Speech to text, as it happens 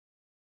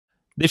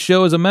This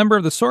show is a member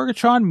of the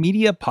Sorgatron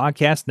Media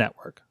Podcast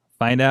Network.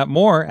 Find out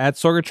more at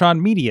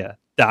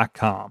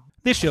sorgatronmedia.com.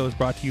 This show is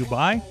brought to you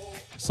by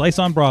Slice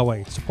on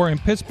Broadway, supporting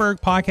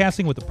Pittsburgh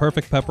podcasting with the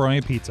perfect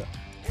pepperoni pizza.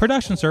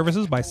 Production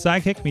services by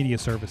Sidekick Media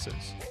Services.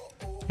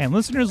 And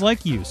listeners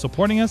like you,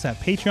 supporting us at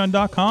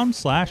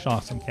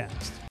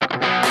patreon.com/AwesomeCast.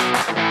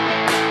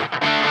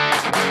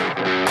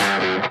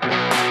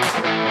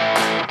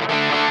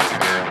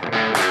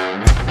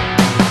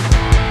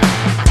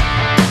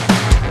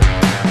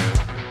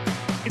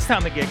 It's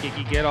time to get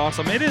geeky, get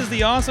awesome. It is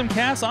the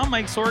AwesomeCast. I'm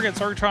Mike Sorg at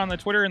Sorgatron on the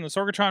Twitter in the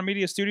Sorgatron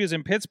Media Studios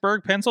in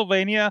Pittsburgh,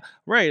 Pennsylvania.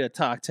 Ready to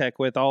talk tech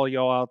with all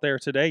y'all out there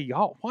today.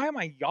 Y'all, why am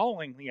I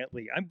yawling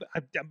lately? I've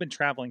been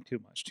traveling too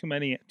much, too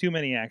many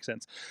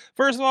accents.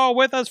 First of all,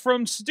 with us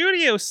from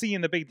Studio C in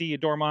the Big D,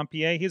 Dormont,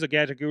 PA. He's a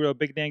gadget guru,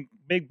 Big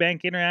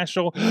Bank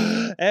International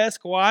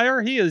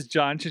Esquire. He is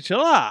John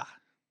Chichilla.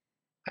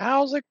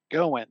 How's it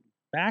going?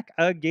 Back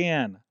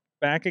again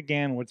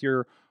with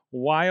your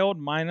wild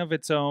mind of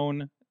its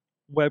own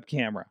web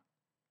camera.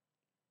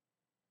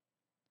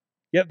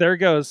 Yep, there it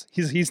goes.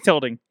 He's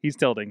tilting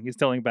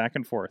back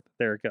and forth.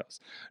 There it goes.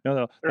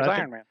 No. There's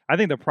Iron Man. I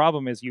think the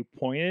problem is you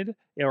pointed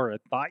or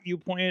thought you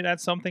pointed at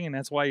something, and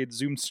that's why it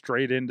zoomed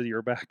straight into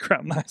your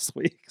background last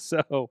week.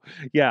 So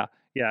yeah,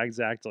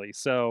 exactly.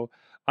 So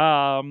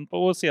but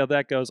we'll see how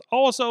that goes.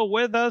 Also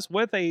with us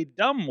with a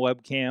dumb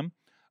webcam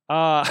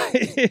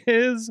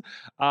is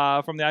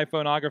from the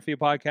iPhoneography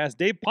podcast.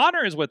 Dave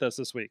Potter is with us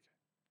this week.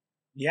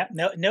 Yeah,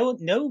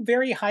 no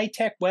very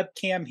high-tech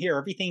webcam here.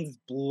 Everything's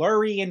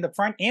blurry in the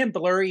front and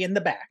blurry in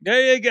the back.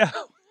 There you go.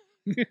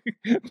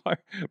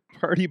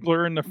 Party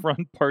blur in the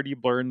front, party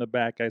blur in the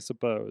back, I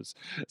suppose.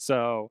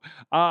 So,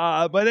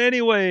 but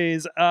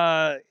anyways,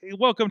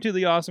 welcome to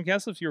the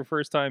AwesomeCast. If it's your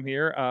first time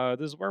here,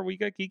 this is where we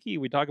get geeky.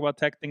 We talk about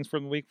tech things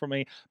from the week from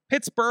a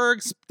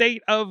Pittsburgh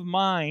state of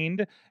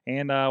mind,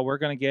 and we're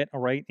going to get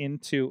right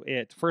into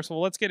it. First of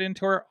all, let's get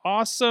into our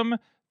awesome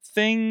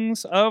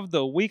things of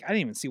the week. I didn't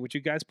even see what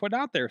you guys put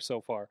out there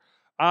so far.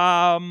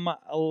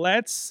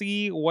 Let's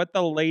see what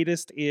the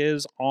latest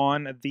is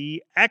on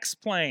the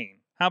X-Plane.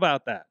 How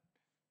about that?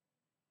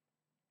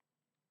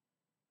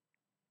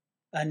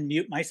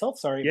 Unmute myself.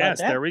 Sorry about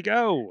that. Yes, there we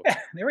go.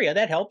 There we go.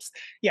 That helps.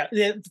 Yeah.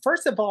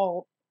 First of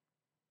all,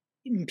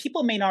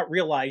 people may not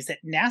realize that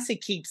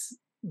NASA keeps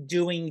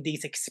doing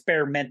these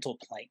experimental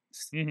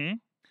planes. Mm-hmm.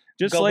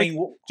 Just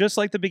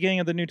like the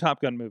beginning of the new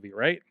Top Gun movie,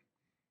 right?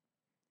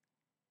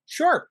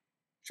 Sure.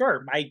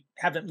 I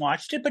haven't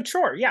watched it, but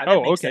sure. Yeah.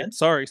 That makes sense.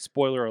 Sorry.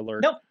 Spoiler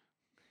alert. Nope.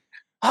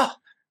 Oh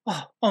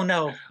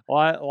no.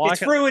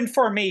 It's ruined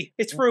for me.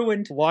 It's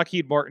ruined.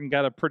 Lockheed Martin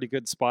got a pretty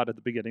good spot at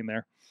the beginning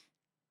there.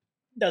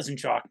 Doesn't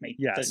shock me.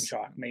 Yes. Doesn't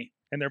shock me.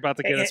 And they're about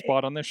to get a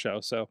spot on this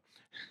show, so.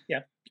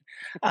 Yeah.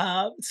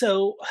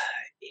 So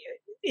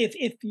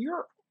if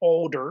you're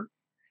older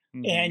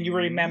and you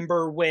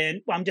remember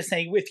when, I'm just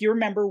saying, if you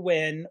remember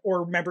when,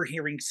 or remember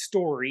hearing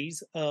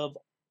stories of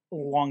a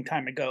long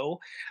time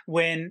ago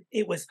when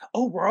it was,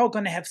 we're all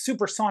going to have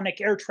supersonic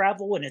air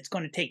travel and it's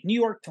going to take New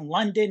York to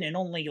London in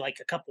only like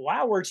a couple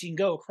hours. You can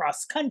go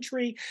across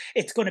country.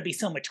 It's going to be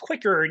so much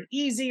quicker and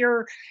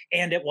easier.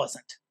 And it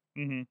wasn't.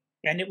 Mm-hmm.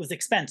 And it was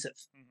expensive.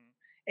 Mm-hmm.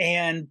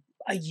 And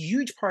a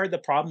huge part of the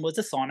problem was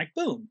the sonic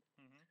boom.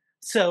 Mm-hmm.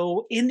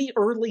 So in the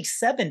early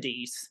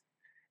 70s,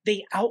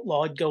 they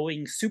outlawed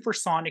going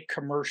supersonic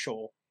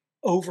commercial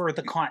over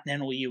the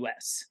continental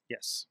US.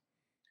 Yes.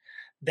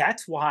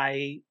 That's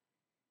why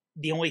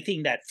the only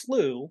thing that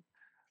flew,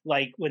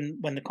 like when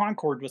the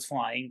Concorde was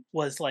flying,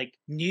 was like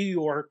New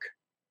York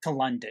to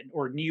London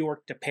or New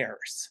York to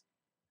Paris.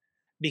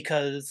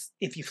 Because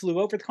if you flew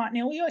over the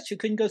continental US, you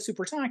couldn't go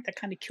supersonic. That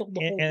kind of killed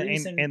the whole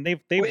reason. And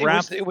they've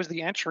wrapped. It was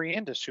the entry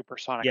into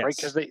supersonic, yes. Right?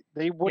 Because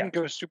they wouldn't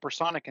go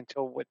supersonic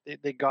until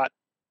they got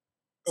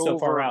so over,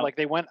 far out. Like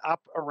they went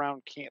up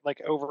around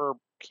over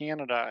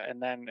Canada,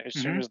 and then as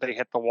soon as they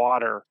hit the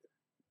water,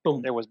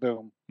 boom. There was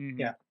boom.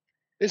 Mm-hmm. Yeah.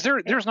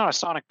 There's not a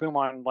sonic boom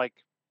on like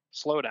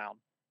slowdown?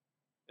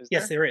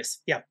 Yes, there is.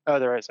 Yeah. Oh,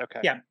 there is.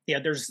 Okay. Yeah.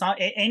 There's not.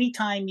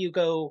 Anytime you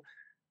go,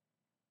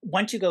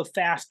 once you go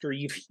faster,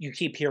 you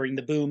keep hearing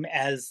the boom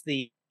as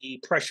the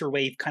pressure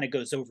wave kind of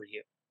goes over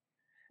you.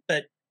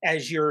 But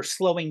as you're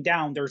slowing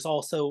down, there's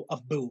also a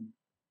boom.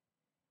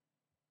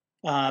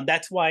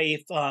 That's why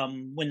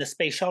when the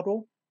space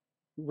shuttle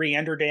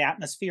re-entered the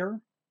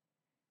atmosphere,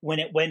 when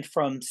it went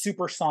from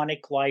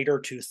supersonic glider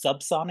to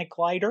subsonic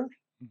glider,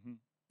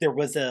 there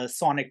was a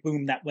sonic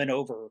boom that went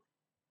over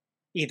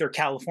either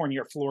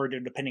California or Florida,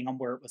 depending on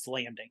where it was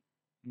landing,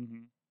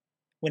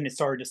 when it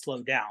started to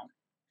slow down.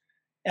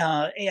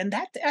 And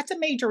that's a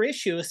major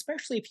issue,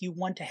 especially if you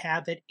want to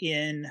have it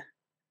in,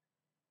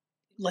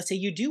 let's say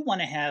you do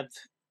want to have,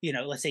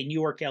 let's say New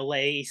York,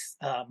 LA,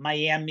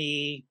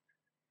 Miami,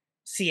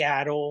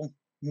 Seattle,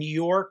 New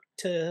York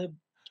to,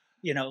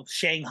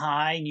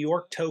 Shanghai, New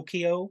York,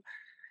 Tokyo.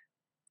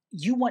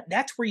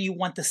 That's where you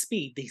want the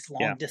speed, these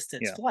long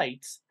distance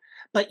flights.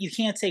 But you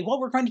can't say, well,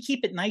 we're going to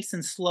keep it nice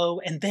and slow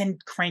and then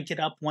crank it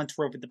up once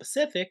we're over the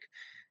Pacific,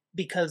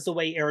 because the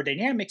way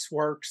aerodynamics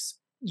works,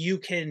 you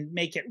can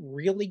make it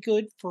really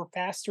good for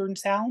faster and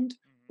sound,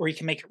 or you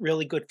can make it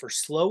really good for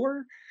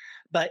slower,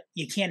 but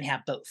you can't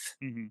have both.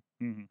 Mhm.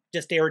 Mhm.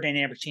 Just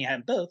aerodynamics, you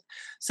have both.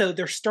 So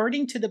they're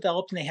starting to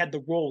develop, and they had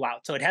the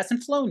rollout. So it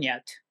hasn't flown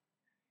yet,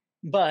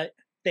 but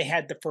they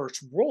had the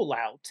first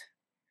rollout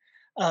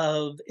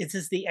of this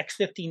is the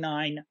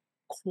X-59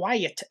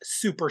 quiet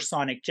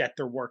supersonic jet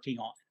they're working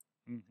on.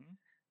 Mhm.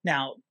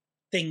 Now,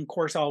 thing, of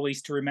course,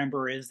 always to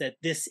remember is that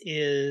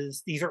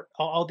these are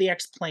all the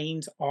X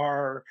planes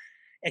are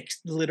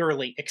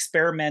literally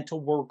experimental.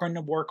 We're going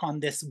to work on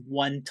this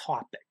one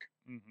topic.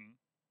 Mhm.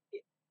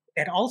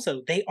 And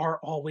also, they are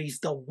always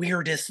the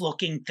weirdest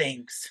looking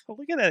things. Well,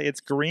 look at that. It's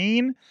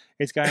green.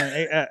 It's got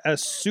a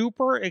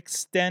super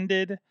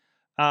extended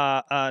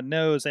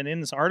nose. And in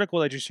this article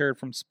that you shared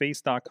from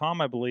space.com,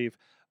 I believe,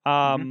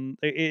 Mhm.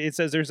 it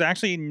says there's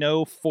actually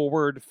no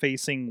forward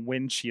facing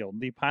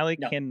windshield. The pilot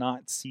No,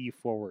 cannot see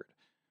forward.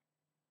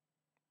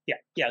 yeah,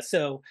 yeah.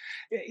 So,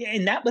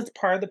 and that was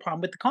part of the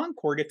problem with the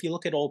Concorde. If you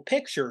look at old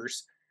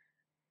pictures,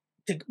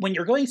 when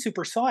you're going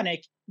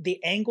supersonic,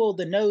 the angle of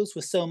the nose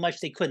was so much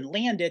they couldn't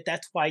land it.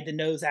 That's why the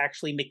nose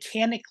actually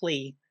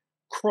mechanically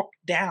crooked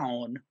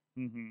down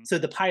Hmm. so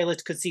the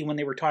pilots could see when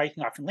they were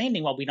taking off and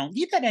landing. Well, we don't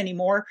need that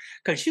anymore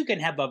because you can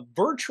have a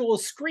virtual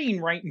screen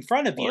right in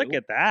front of Well, look you.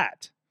 at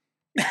that.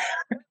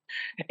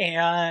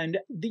 And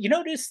you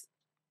notice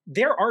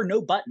there are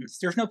no buttons.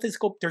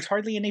 There's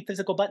hardly any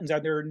physical buttons are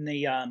there in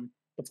the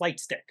flight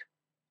stick.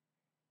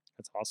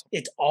 That's awesome.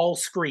 It's all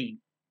screen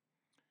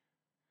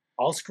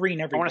I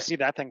want everywhere. to see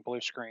that thing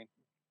blue screen.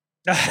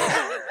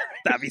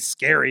 That'd be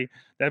scary.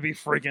 That'd be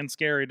freaking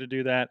scary to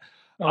do that.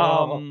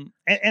 Oh,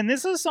 And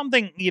this is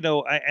something,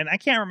 and I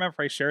can't remember if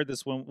I shared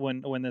this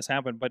when this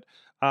happened, but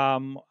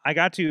I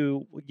got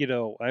to,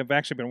 I've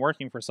actually been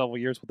working for several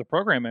years with the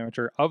program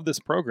manager of this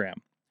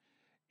program,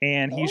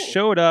 and he oh,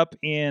 showed up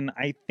in,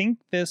 I think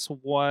this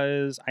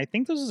was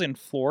in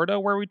Florida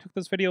where we took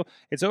this video.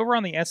 It's over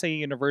on the SAE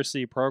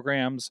University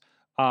programs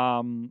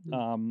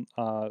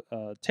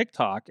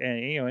TikTok,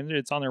 and and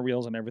it's on their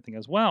reels and everything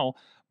as well.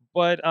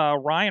 But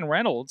Ryan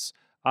Reynolds,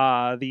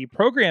 the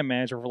program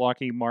manager for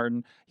Lockheed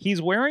Martin,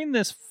 he's wearing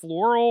this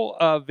floral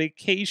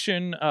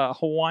vacation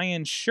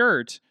Hawaiian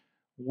shirt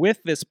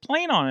with this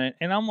plane on it,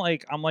 and I'm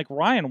like,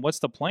 Ryan, what's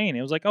the plane?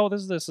 It was like, oh,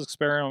 this is this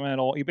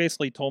experimental. He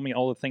basically told me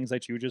all the things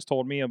that you just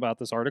told me about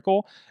this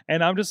article,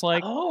 and I'm just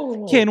like,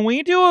 oh. can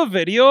we do a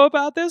video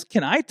about this?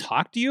 Can I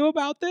talk to you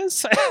about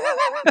this? So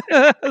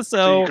you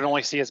So can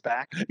only see his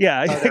back.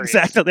 yeah, Oh, there he is.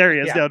 exactly. There he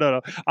is. Yeah. No.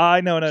 No.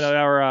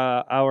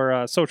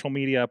 Our social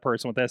media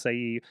person with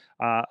SAE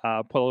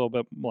put a little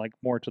bit like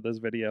more to this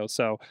video.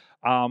 So,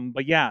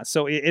 but yeah.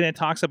 So it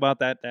talks about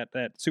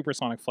that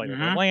supersonic flight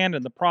over Hmm. land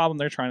and the problem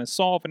they're trying to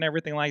solve and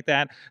everything like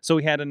that. So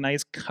he had a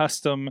nice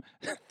custom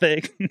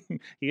thing.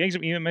 He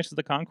actually even mentions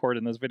the Concorde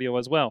in this video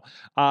as well.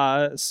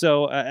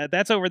 So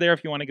that's over there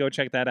if you want to go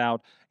check that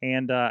out.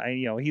 And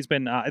he's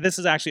been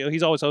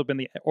he's always been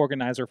the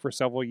organizer for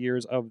several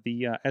years of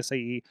the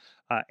SAE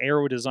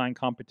aero design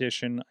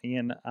competition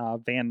in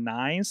Van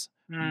Nuys.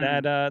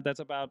 Mm. That's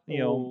about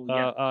Oh,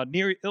 yeah.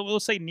 near, we'll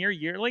say near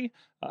yearly.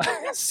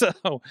 So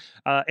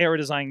aero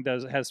design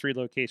has 3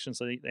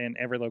 locations, and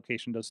every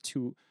location does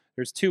 2.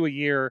 There's 2 a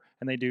year,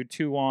 and they do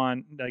 2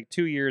 on like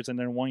 2 years and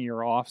then 1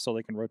 year off, so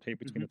they can rotate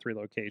between Hmm. the 3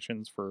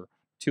 locations for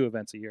 2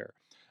 events a year.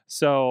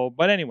 So,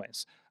 but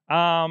anyways,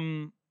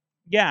 um,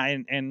 yeah,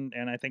 and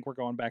I think we're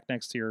going back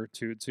next year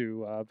to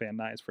Van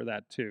Nuys for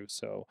that too.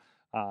 So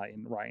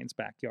in Ryan's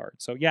backyard.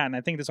 So yeah, and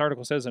I think this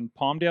article says in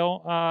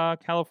Palmdale,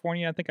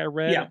 California. I think I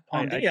Yeah,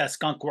 read. yeah,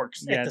 Skunk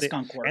Works at Yeah, the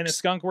Skunk and the Works.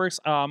 Skunk Works.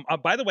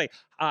 By the way,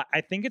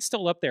 I think it's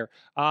still up there.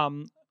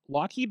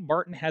 Lockheed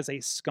Martin has a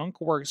Skunk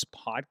Works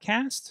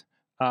podcast.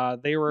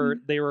 They were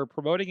Mm. they were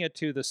promoting it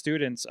to the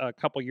students a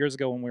couple years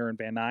ago when we were in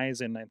Van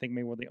Nuys, and I think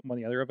maybe one of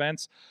the other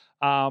events.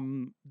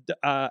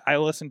 I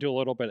listened to a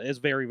little bit. It's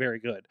very very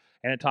good,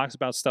 and it talks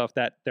about stuff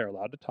that they're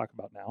allowed to talk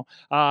about now.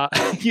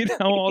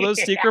 All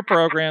those secret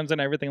programs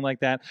and everything like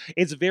that.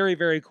 It's very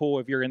very cool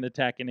if you're into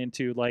tech and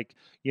into like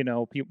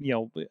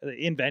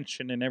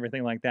invention and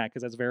everything like that,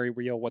 because that's very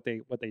real what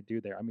they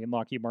do there. I mean,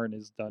 Lockheed Martin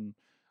has done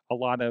a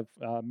lot of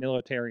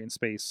military and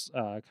space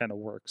kind of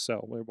work,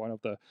 so we're one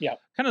of the Yeah,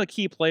 kind of the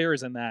key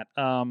players in that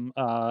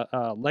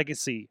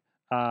legacy.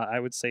 I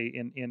would say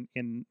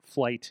in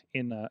flight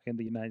in the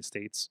United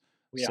States.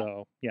 yeah,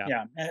 So yeah.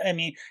 yeah. I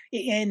mean,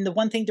 and the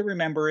one thing to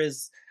remember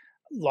is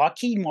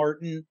Lockheed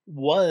Martin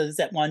was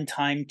at one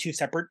time two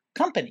separate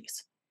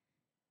companies.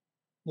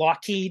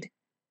 Lockheed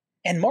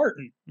and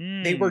Martin.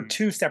 They were Mm.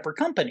 two separate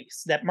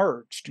companies that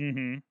merged.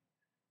 Mm-hmm.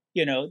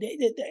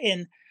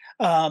 And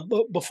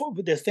before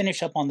to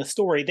finish up on the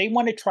story, they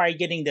want to try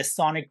getting this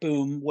sonic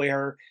boom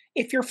where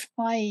if you're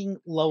flying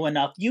low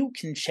enough, you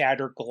can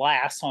shatter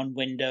glass on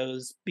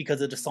windows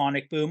because of the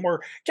sonic boom,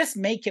 or just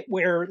make it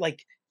where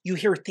like you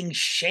hear things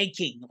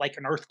shaking like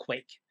an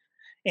earthquake.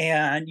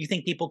 And you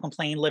think people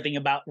complain living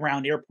about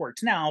around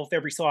airports now, if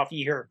every so often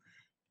you hear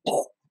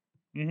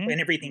Mm-hmm. when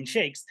everything Mm-hmm.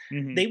 shakes,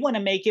 Mm-hmm. they want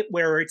to make it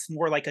where it's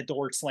more like a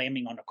door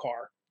slamming on a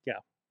car. Yeah.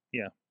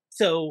 Yeah.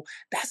 So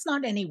that's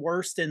not any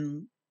worse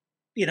than,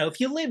 if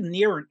you live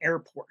near an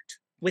airport,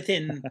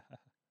 within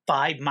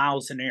 5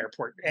 miles an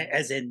airport,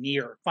 as in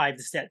near 5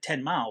 to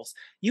 10 miles,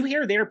 you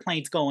hear the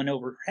airplanes going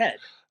overhead.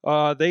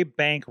 They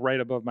bank right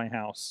above my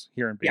house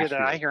here in Yeah. Yeah,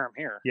 that I Beachview. hear them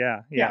here.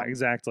 Yeah, Yeah.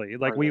 exactly.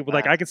 Like Further than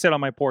like that. I could sit on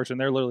my porch and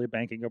they're literally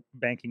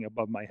banking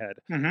above my head.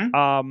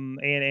 Hmm.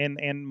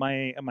 And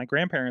my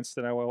grandparents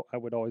that I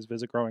would always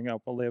visit growing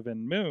up will live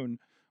in Moon,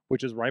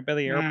 which is right by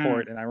the Mm,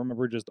 airport, and I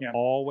remember just yeah.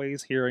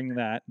 always hearing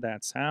that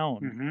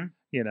sound. Hmm.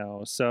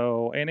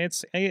 So and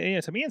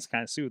to me it's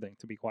kind of soothing,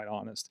 to be quite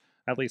honest.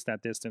 At least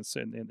that distance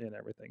and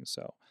everything.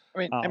 So,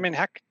 I um, mean,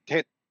 heck,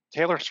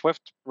 Taylor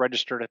Swift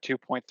registered a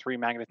 2.3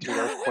 magnitude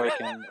earthquake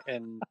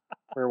in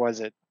where was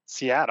it?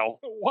 Seattle.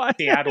 what?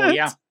 Seattle.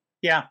 Yeah.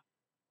 Yeah.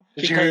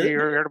 Did Because, you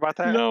heard about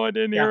that? No, I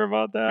didn't yeah. hear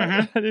about that.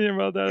 Hmm. I didn't hear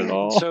about that at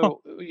all.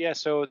 So yeah,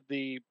 so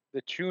the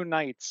 2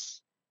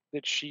 nights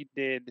that she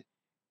did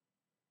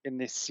in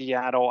the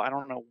Seattle, I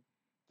don't know,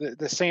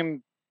 the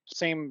same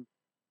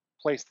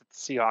place that the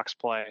Seahawks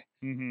play.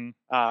 Hmm.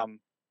 Um,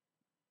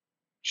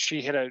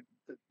 she hit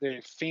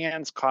the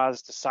fans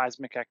caused a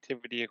seismic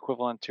activity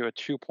equivalent to a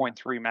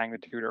 2.3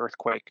 magnitude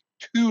earthquake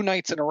 2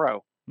 nights in a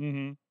row.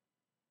 Hmm.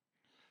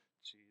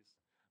 Jeez.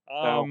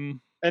 So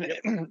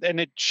and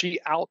Yep. she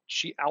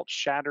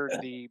outshattered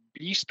the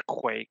beast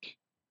quake,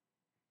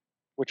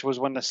 which was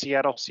when the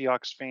Seattle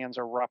Seahawks fans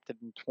erupted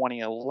in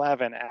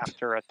 2011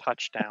 after a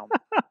touchdown.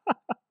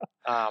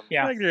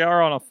 Yeah. Like they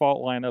are on a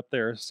fault line up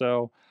there.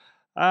 So,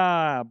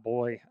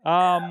 boy.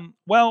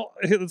 Well,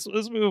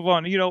 let's move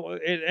on.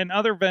 And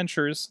other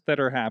ventures that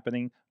are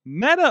happening.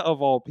 Meta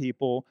of all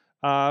people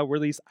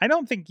released. I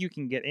don't think you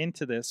can get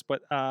into this,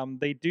 but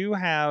they do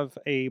have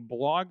a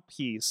blog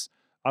piece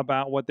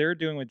about what they're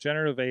doing with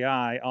generative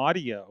AI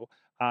audio.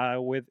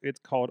 With it's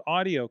called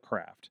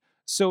AudioCraft.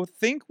 So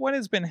think what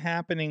has been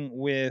happening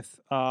with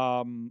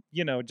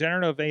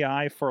generative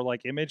AI for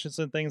like images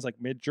and things like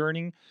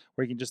Midjourney,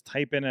 where you can just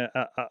type in a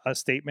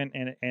statement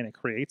and it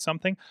creates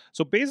something.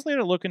 So basically,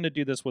 they're looking to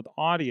do this with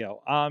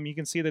audio. You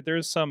can see that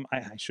there's some.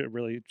 I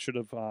should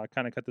have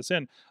kind of cut this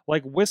in.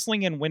 Like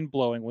whistling and wind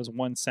blowing was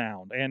one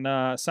sound,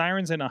 and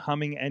sirens and a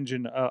humming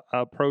engine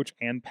approach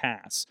and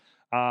pass.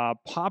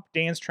 Pop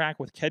dance track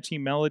with catchy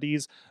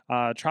melodies,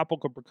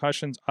 tropical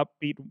percussions,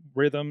 upbeat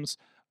rhythms.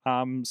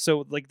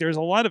 So like there's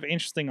a lot of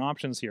interesting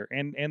options here,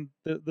 and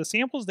the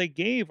samples they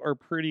gave are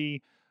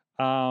pretty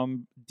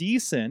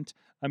decent.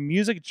 A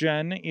Music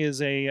Gen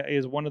is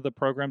one of the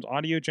programs,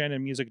 Audio Gen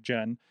and Music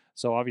Gen.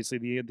 So obviously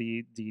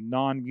the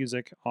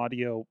non-music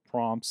audio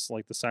prompts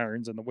like the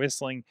sirens and the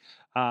whistling,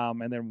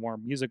 and then more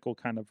musical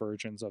kind of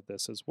versions of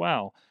this as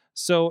well.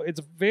 So it's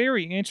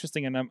very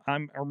interesting, and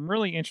I'm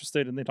really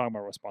interested in they talking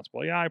about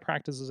responsible AI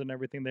practices and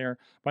everything there.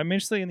 But I'm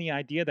interested in the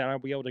idea that I'll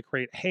be able to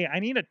create, hey, I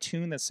need a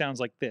tune that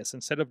sounds like this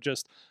instead of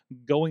just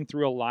going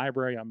through a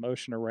library on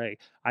Motion Array.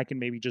 I can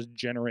maybe just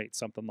generate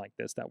something like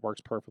this that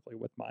works perfectly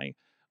with my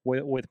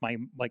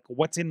like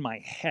what's in my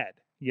head.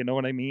 You know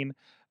what I mean?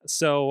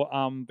 So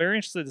very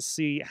interested to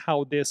see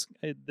how this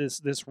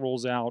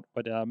rolls out.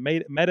 But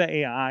Meta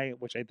AI,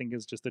 which I think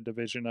is just a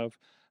division of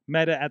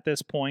Meta at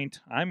this point,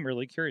 I'm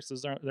really curious.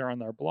 They're on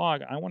their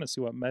blog. I want to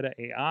see what Meta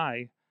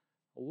AI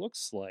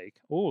looks like.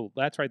 Oh,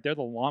 that's right. They're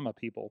the Llama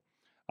people.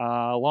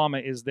 Llama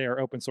is their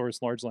open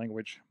source large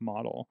language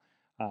model.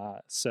 I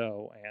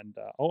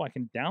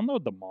can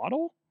download the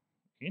model.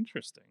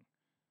 Interesting.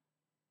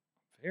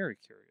 Very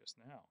curious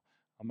now.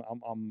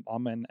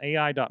 I'm in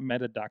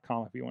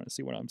ai.meta.com if you want to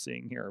see what I'm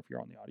seeing here. If you're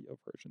on the audio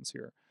versions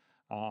here,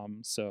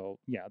 so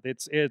yeah,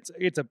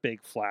 it's a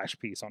big flash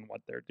piece on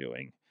what they're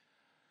doing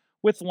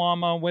with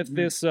Llama, with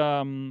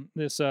Mhm.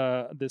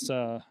 this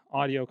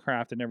audio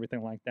craft and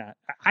everything like that.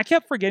 I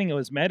kept forgetting it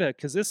was Meta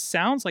because this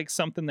sounds like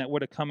something that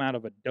would have come out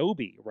of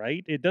Adobe,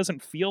 right? It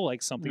doesn't feel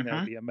like something that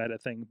would Mhm. be a Meta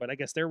thing, but I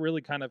guess they're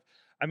really kind of.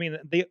 I mean,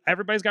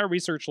 everybody's got a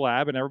research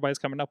lab and everybody's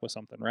coming up with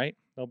something, right?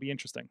 It'll be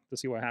interesting to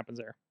see what happens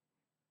there.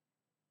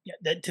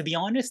 Yeah, to be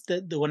honest,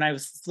 the when I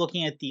was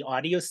looking at the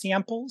audio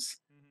samples,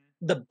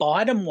 Mm-hmm. the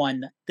bottom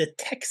one, the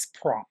text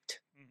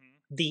prompt,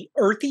 Mm-hmm. the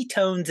earthy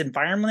tones,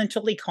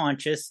 environmentally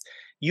conscious,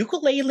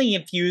 ukulele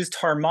infused,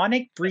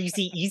 harmonic,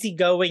 breezy,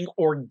 easygoing,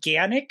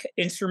 organic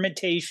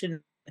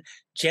instrumentation,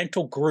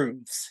 gentle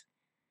grooves.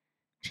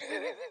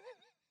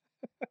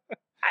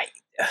 I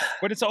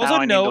But it's Now also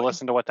I need to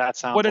listen to what that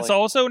sounds but it's like.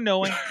 also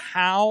knowing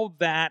how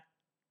that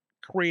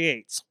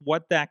creates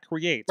what that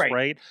creates, right,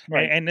 right?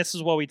 right. And this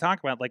is what we talk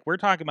about. Like we're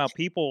talking about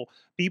people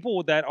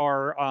that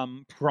are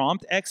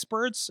prompt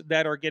experts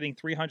that are getting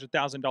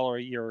 $300,000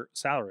 a year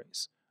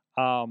salaries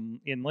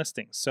in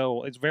listings.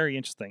 So it's very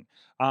interesting.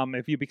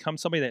 If you become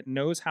somebody that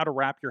knows how to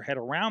wrap your head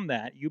around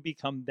that, you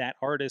become that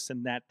artist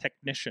and that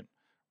technician,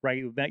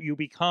 right? That you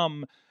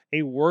become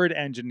a word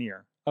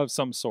engineer of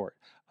some sort.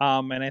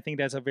 And I think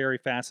that's a very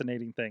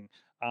fascinating thing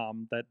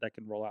that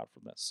can roll out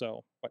from this.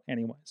 So, but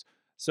anyways,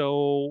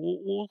 so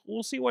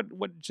we'll see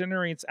what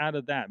generates out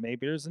of that.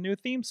 Maybe there's a new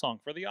theme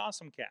song for the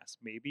AwesomeCast.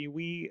 Maybe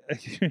we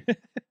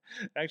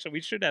actually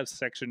we should have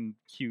section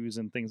cues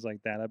and things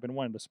like that. I've been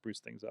wanting to spruce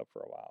things up for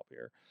a while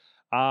here.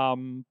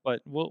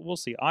 But we'll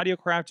see.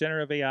 AudioCraft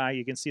generative AI.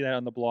 You can see that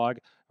on the blog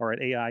or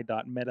at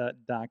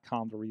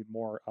ai.meta.com to read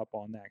more up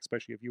on that,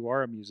 especially if you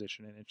are a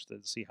musician and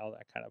interested to see how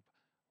that kind of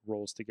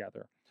rolls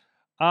together.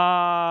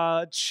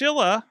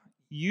 Chilla,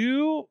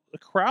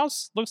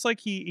 Kraus looks like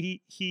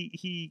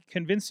he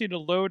convinced you to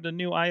load the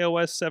new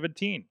iOS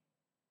 17.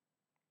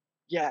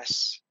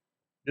 Yes.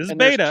 This is And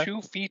beta. there's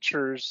 2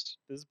 features.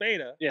 This is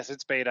beta. Yes,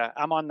 it's beta.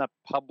 I'm on the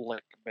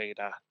public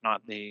beta,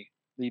 not the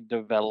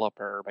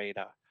developer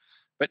beta.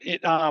 But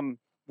it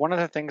one of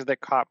the things that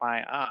caught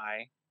my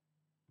eye,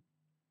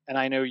 and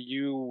I know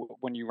you,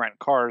 when you rent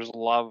cars,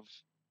 love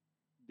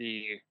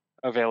the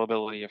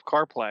availability of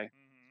CarPlay.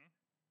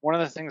 One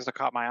of the things that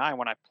caught my eye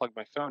when I plugged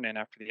my phone in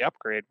after the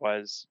upgrade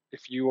was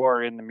if you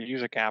are in the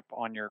music app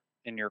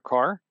in your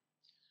car,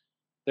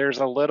 there's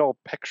a little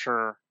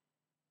picture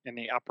in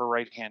the upper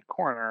right hand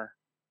corner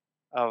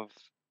of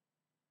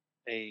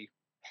a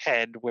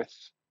head with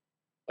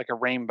like a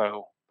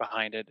rainbow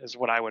behind it, is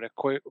what I would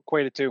equate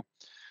it to.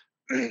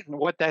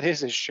 What that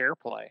is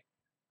SharePlay.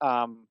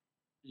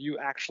 You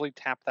actually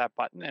tap that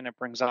button and it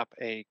brings up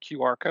a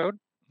QR code,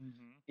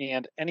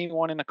 and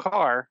anyone in the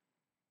car,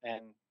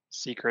 and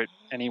secret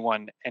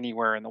anyone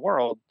anywhere in the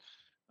world,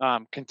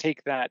 can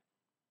take that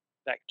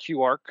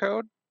QR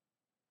code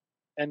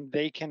and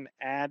they can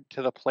add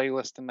to the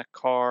playlist in the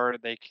car.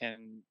 They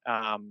can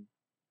kind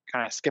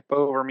of skip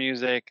over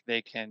music.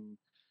 They can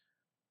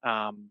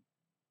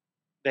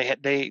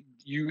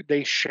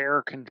they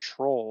share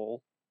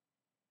control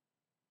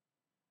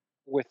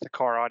with the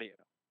car audio.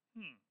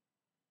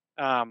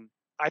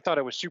 I thought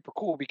it was super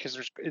cool because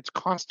it's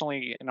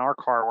constantly in our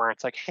car where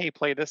it's like, hey,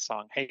 play this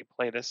song. Hey,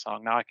 play this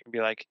song. Now I can be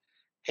like,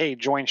 hey,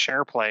 join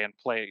SharePlay and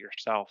play it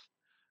yourself.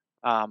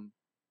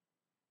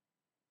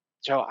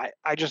 So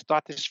I just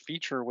thought this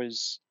feature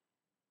was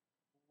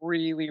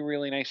really,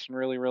 really nice and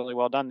really, really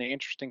well done. The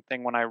interesting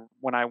thing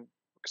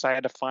because I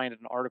had to find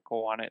an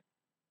article on it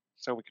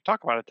so we could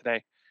talk about it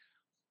today.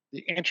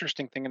 The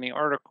interesting thing in the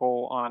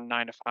article on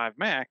 9 to 5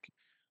 Mac,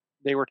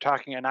 they were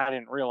talking, and I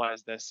didn't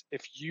realize this,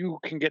 if you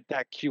can get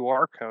that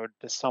QR code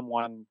to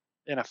someone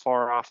in a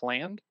far off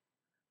land,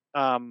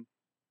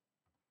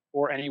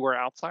 or anywhere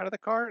outside of the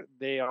car,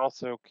 they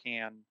also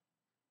can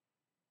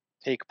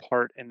take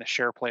part in the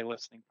SharePlay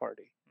listening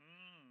party.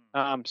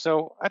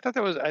 So I thought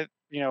that was,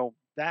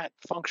 that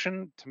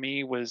function to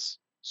me was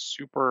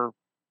super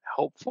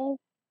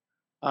helpful.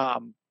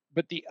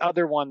 But the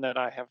other one that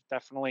I have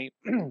definitely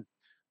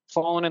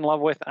fallen in love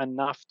with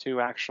enough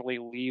to actually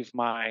leave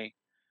my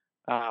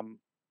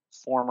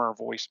former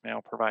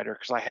voicemail provider,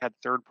 because I had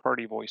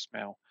third-party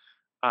voicemail,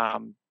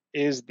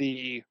 is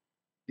the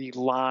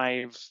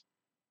live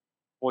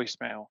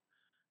voicemail.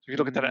 So if you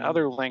look at that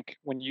other link,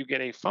 when you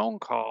get a phone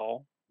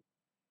call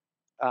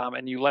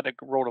and you let it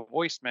roll to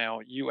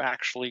voicemail, you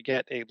actually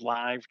get a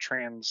live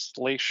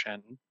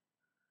translation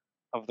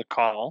of the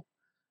call.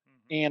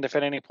 And if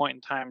at any point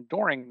in time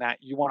during that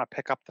you want to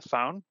pick up the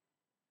phone,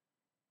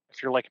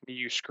 if you're like me,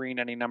 you screen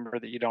any number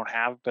that you don't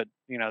have, but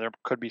there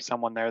could be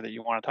someone there that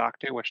you want to talk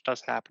to, which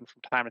does happen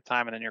from time to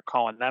time, and then you're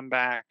calling them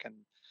back, and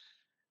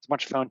it's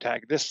much phone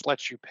tag. This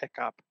lets you pick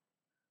up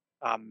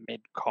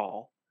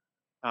mid-call.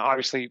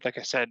 Obviously, like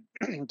I said,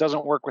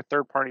 doesn't work with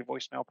third-party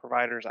voicemail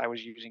providers. I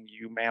was using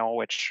Umail,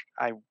 which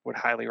I would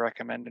highly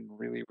recommend and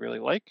really, really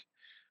like.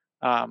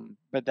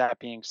 But that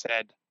being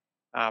said,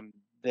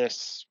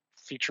 this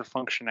feature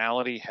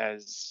functionality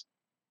has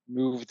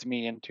moved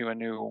me into a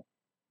new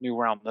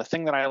realm. The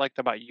thing that I liked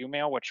about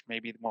Umail, which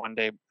maybe one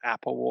day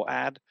Apple will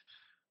add,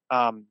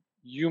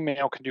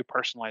 Umail can do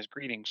personalized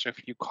greetings. So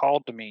if you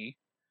called to me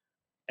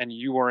and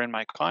you were in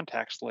my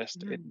contacts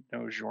list, it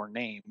knows your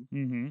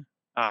name.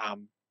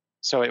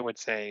 So it would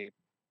say,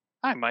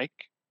 hi, Mike,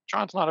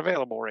 John's not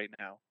available right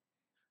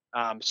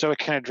now. So it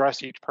can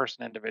address each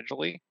person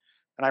individually.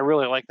 And I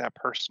really like that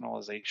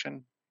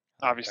personalization.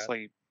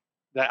 Obviously,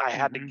 that I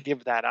had to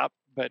give that up,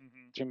 but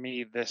to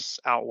me, this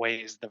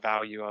outweighs the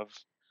value of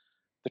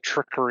the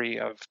trickery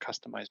of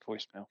customized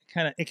voicemail.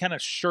 It kind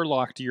of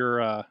Sherlocked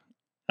your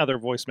other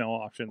voicemail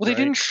options. Well, they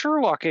didn't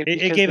Sherlock it.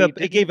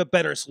 It gave a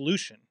better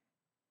solution.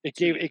 It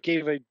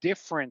gave a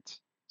different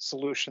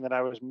solution that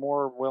I was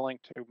more willing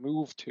to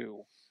move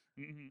to.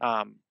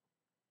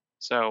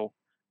 So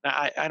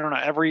I don't know.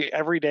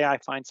 Every day I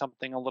find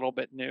something a little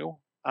bit new.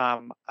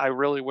 I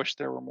really wish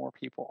there were more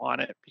people on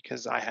it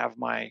because I have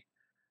my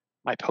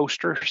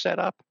poster set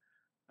up.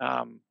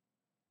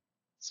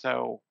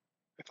 So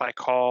if I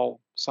call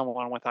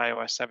someone with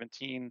iOS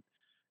 17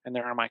 and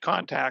they're in my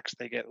contacts,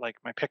 they get like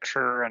my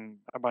picture and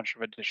a bunch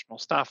of additional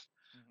stuff.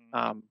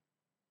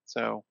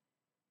 So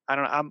I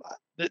don't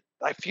know.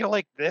 I feel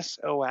like this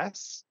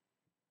OS,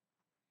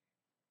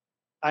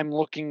 I'm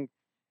looking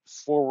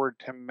forward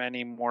to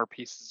many more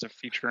pieces of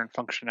feature and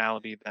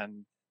functionality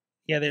than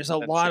there's a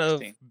lot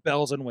 16. of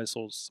bells and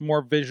whistles,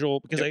 more visual,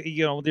 because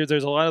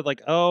there's a lot of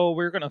like, oh,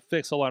 we're gonna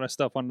fix a lot of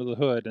stuff under the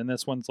hood, and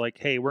this one's like,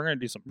 hey, we're gonna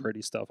do some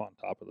pretty stuff on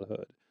top of the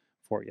hood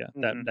for you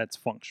Mhm. that's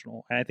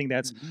functional. And I think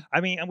that's, Mhm.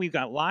 I mean, and we've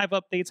got live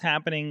updates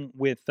happening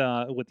with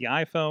the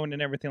iPhone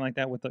and everything like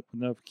that with the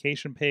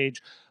notification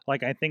page.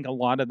 Like, I think a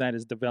lot of that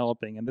is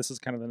developing, and this is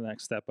kind of the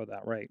next step of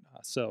that, right?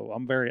 So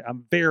I'm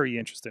very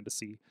interested to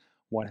see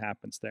what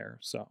happens there.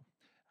 So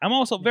I'm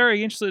also Yeah.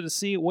 very interested to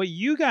see what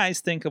you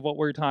guys think of what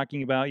we're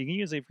talking about. You can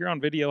use it if you're on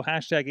video,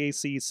 hashtag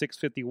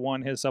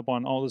AC651, hit us up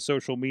on all the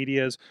social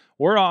medias.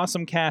 We're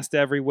AwesomeCast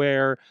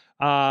everywhere.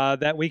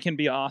 That we can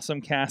be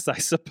AwesomeCast, I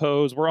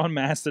suppose. We're on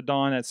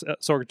Mastodon at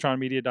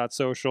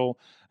sorgatronmedia.social,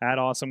 at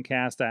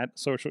AwesomeCast, at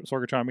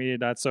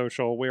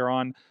sorgatronmedia.social. We're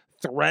on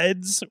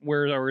Threads,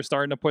 where we're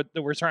trying to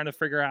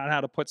figure out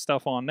how to put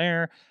stuff on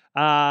there.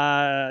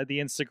 The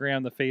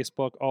Instagram, the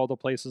Facebook, all the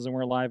places, and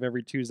we're live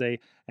every Tuesday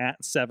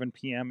at 7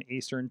 p.m.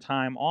 Eastern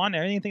time on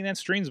anything that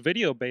streams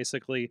video,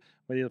 basically,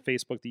 whether the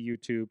Facebook, the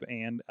YouTube,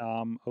 and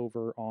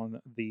over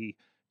on the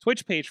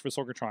Twitch page for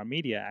Sorgatron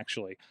Media,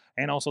 actually.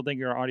 And also thank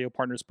you to our audio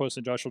partners,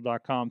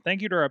 postindustrial.com.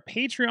 Thank you to our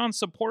Patreon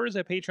supporters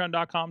at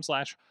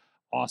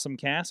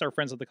patreon.com/awesomecast, our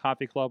friends at the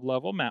coffee club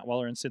level, Matt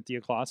Weller and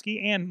Cynthia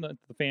Klosky, and the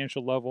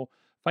financial level,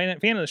 fan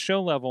of the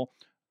show level,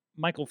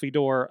 Michael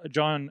Fedor,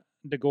 John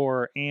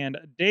DeGore, and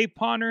Dave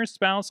Ponner,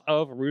 spouse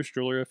of Roost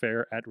Jewelry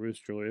Affair at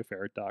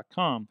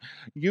roostjewelryaffair.com.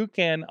 You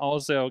can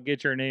also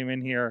get your name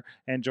in here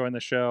and join the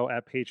show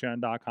at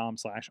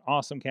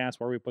patreon.com/awesomecast,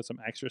 where we put some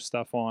extra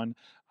stuff on.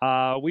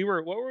 What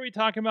were we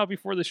talking about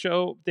before the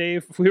show,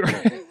 Dave? We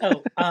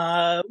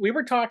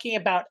were talking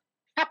about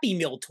Happy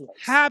Meal toys.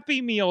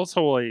 Happy Meal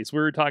toys we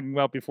were talking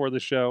about before the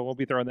show. We'll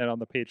be throwing that on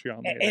the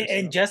Patreon later.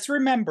 And just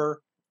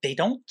remember, they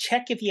don't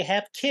check if you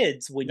have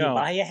kids when you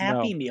buy a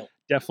Happy Meal.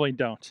 Definitely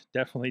don't.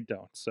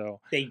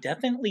 So they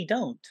definitely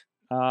don't.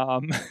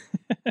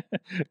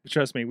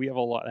 Trust me, we have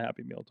a lot of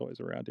Happy Meal toys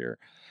around here.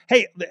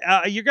 Hey,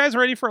 you guys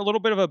ready for a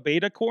little bit of a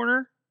beta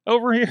corner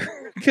over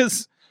here?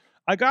 Because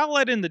I got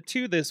let into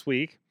two this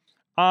week.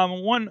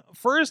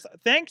 First,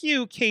 thank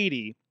you,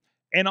 Katie,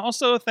 and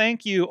also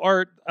thank you,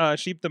 Art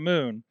Sheep the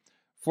Moon,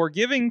 for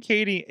giving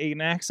Katie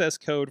an access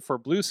code for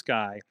Blue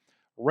Sky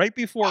right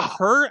before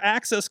her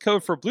access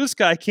code for Blue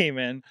Sky came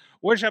in,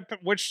 which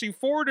she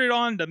forwarded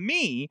on to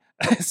me.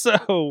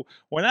 So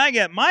when I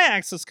get my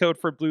access code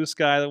for Blue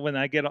Sky, when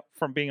I get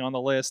from being on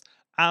the list,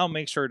 I'll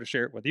make sure to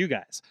share it with you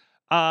guys.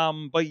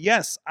 But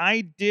yes,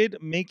 I did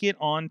make it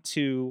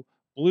onto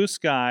Blue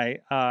Sky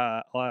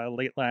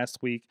late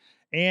last week.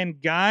 And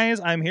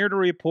guys, I'm here to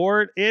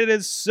report it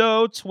is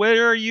so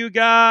Twitter, you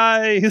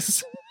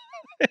guys.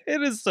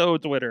 It is so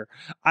Twitter.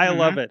 I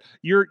love it.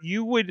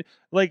 You would,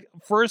 like,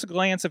 first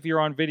glance, if you're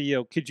on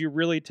video, could you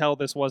really tell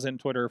this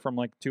wasn't Twitter from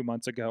like 2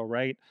 months ago,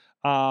 right?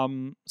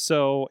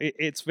 So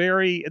it's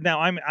very, now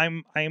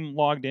I'm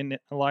logged in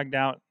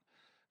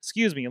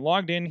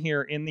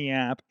here in the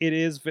app. It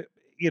is,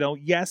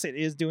 yes, it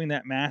is doing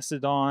that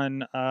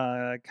Mastodon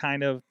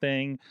kind of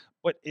thing,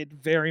 but it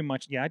very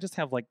much, I just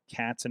have like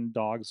cats and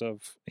dogs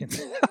of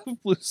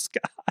Blue Sky.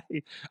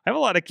 I have a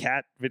lot of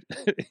cat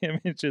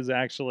images,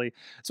 actually.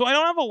 So I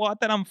don't have a lot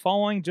that I'm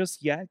following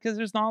just yet, because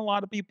there's not a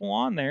lot of people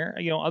on there,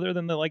 other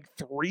than the like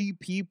 3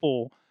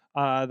 people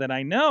that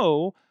I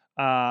know,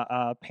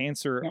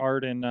 Panzer,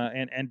 Art, and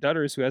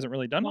Dutters, who hasn't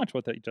really done much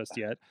with it just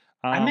yet.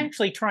 I'm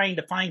actually trying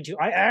to find you.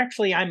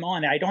 I'm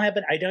on it. I don't have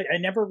it. I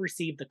never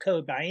received the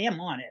code, but I am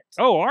on it.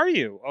 Oh, are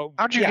you? Oh,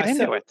 how'd you get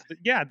into it?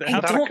 Yeah,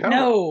 I don't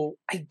know.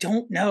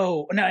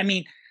 No, I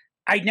mean,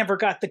 I never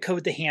got the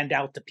code to hand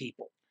out to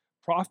people.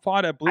 Prof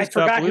Pod at Blue I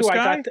forgot who Sky?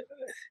 I got.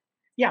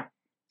 Yeah,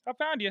 I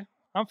found you.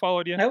 I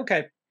followed you.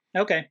 Okay.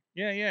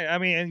 Yeah. I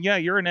mean, and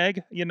you're an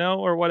egg,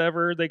 or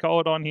whatever they call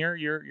it on here.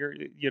 You're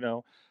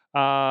you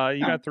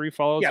got 3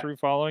 follows through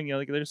following.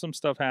 Like, there's some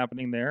stuff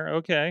happening there.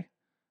 Okay.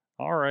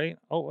 All right.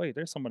 Oh, wait,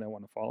 there's someone I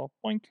want to follow.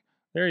 Boink.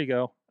 There you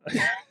go.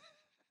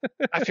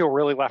 I feel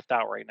really left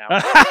out right now.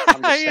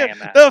 I'm just saying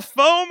that. The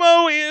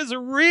FOMO is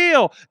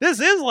real.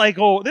 This is like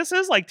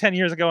 10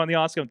 years ago on the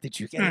Oscar. Did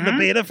you get in the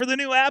beta for the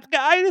new app,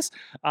 guys?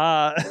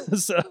 I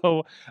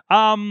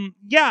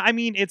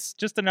mean, it's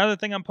just another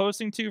thing I'm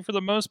posting to for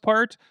the most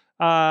part.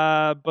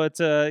 But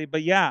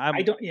yeah,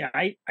 I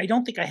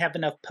don't think I have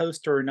enough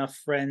posts or enough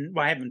friends.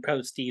 Well, I haven't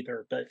posted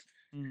either, but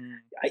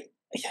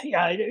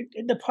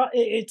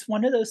it's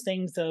one of those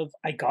things of,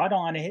 I got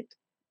on it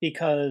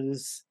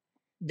because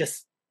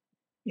just,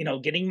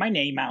 getting my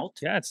name out.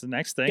 Yeah, it's the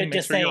next thing.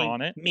 Make sure you're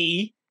on it.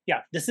 Me.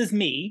 Yeah, this is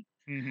me.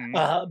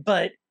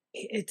 But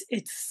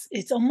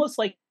it's almost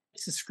like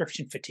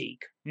subscription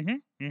fatigue. I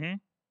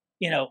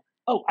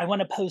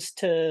want to post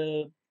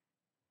to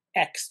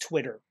X,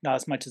 Twitter, not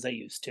as much as I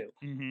used to.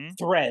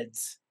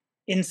 Threads,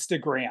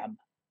 Instagram,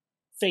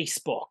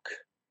 Facebook.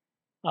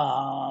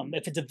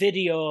 If it's a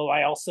video,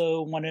 I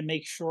also want to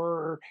make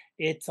sure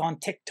it's on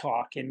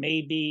TikTok, and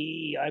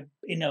maybe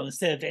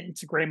instead of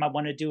Instagram, I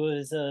want to do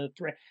as a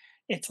thread.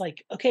 It's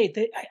like, okay,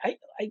 I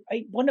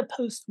want to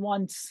post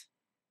once,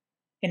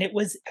 and it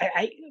was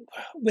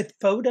with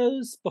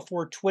photos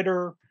before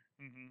Twitter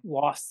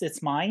lost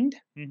its mind.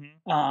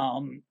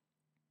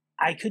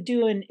 I could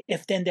do an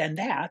if then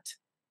that,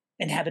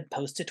 and have it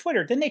post to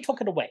Twitter. Then they took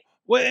it away.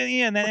 Well,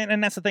 yeah,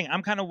 and that's the thing.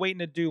 I'm kind of waiting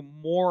to do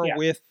more Yeah.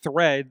 with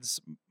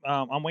Threads.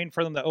 I'm waiting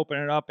for them to open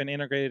it up and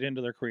integrate it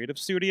into their creator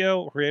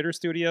studio.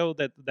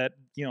 That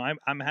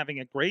I'm having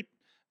a great.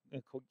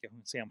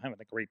 See, I'm having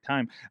a great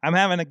time. I'm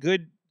having a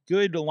good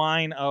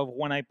line of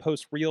when I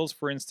post reels,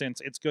 for instance.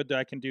 It's good that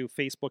I can do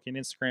Facebook and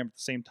Instagram at the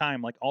same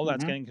time. Like all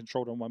that's Mhm. getting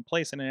controlled in one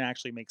place, and it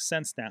actually makes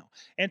sense now.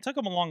 And it took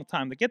them a long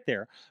time to get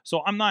there.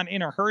 So I'm not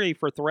in a hurry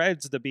for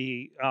Threads to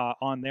be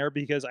on there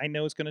because I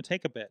know it's going to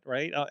take a bit,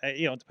 right?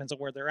 It depends on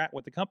where they're at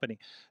with the company.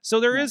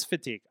 So there Yeah. is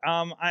fatigue.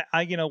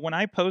 When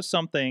I post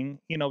something,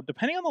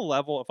 depending on the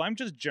level, if I'm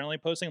just generally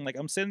posting, like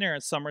I'm sitting there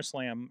at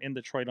SummerSlam in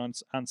Detroit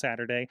on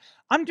Saturday,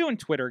 I'm doing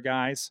Twitter,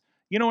 guys.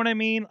 You know what I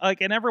mean? Like,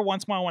 and every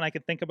once in a while, when I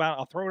can think about it,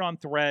 I'll throw it on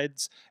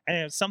Threads, and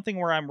it's something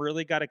where I'm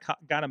really got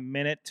a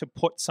minute to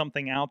put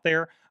something out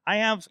there. I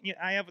have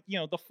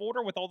the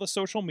folder with all the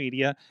social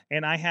media,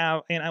 and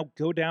I'll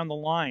go down the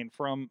line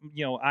from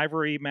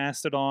Ivory,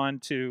 Mastodon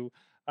to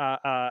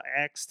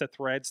X to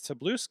Threads to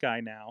Blue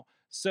Sky now.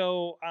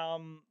 So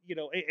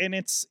and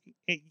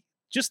it,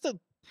 just the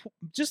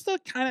just the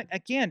kind of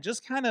again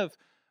just kind of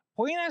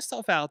putting that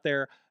stuff out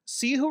there,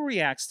 see who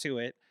reacts to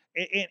it,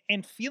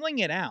 and feeling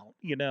it out.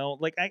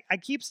 Like I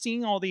keep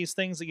seeing all these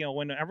things.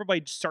 When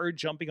everybody started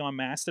jumping on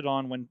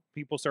Mastodon, when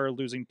people started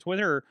losing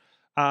Twitter,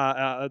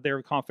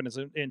 their confidence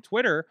in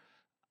Twitter,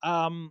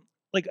 um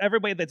like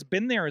everybody that's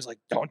been there is like,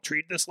 don't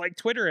treat this like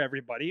Twitter,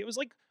 everybody. It was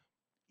like,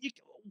 you,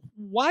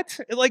 what?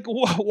 Like,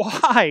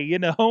 why?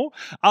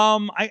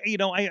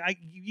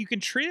 You can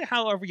treat it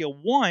however you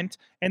want,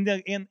 and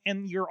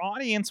and your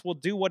audience will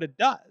do what it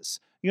does.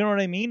 You know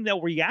what I mean?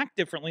 They'll react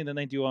differently than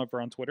they do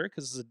over on Twitter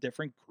because it's a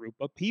different group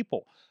of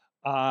people.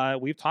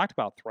 We've talked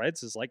about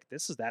Threads is like,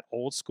 this is that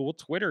old school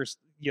Twitter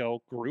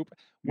group.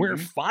 We're Mhm.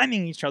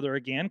 finding each other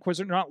again because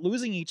we're not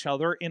losing each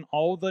other in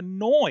all the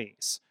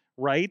noise,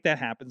 right, that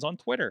happens on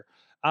Twitter.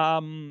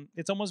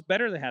 It's almost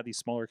better to have these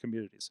smaller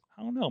communities.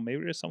 I don't know,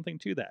 maybe there's something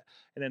to that.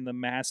 And then the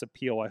mass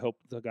appeal, I hope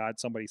to God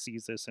somebody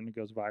sees this and it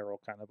goes viral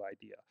kind of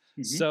idea.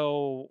 Mhm.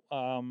 So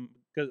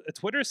because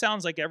Twitter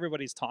sounds like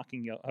everybody's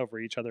talking over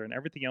each other, and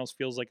everything else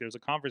feels like there's a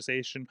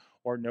conversation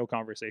or no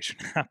conversation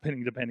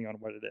happening depending on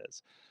what it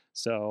is.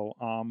 So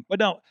but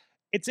no,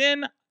 it's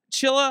in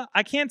Chilla.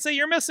 I can't say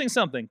you're missing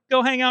something.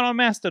 Go hang out on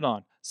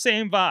Mastodon.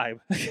 Same vibe.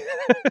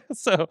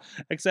 So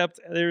except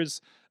there's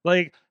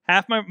like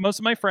most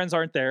of my friends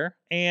aren't there,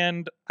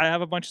 and I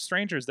have a bunch of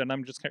strangers that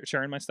I'm just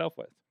sharing my stuff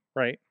with,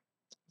 right?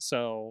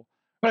 So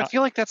But I uh,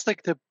 feel like that's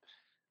like the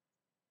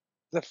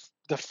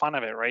fun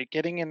of it, right?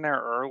 Getting in there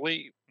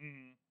early,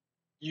 mm,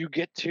 you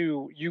get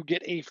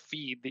a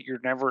feed that you're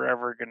never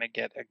ever gonna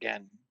get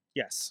again.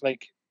 yes.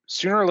 Like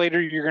sooner or later,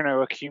 you're gonna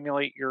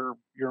accumulate your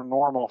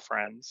normal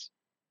friends,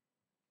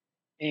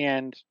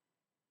 and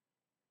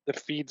the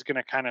feed's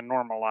gonna kind of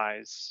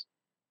normalize,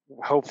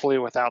 hopefully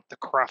without the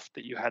cruft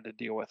that you had to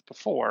deal with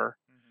before.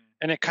 Mhm.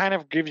 And it kind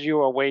of gives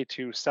you a way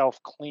to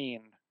self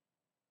clean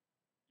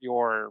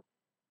your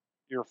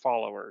your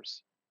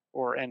followers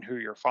or and who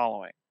you're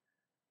following.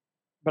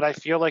 But I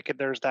feel like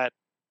there's that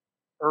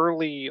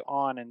early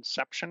on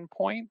inception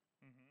point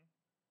Mhm.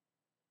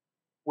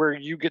 where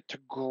you get to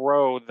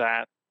grow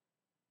that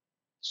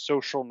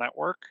social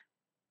network,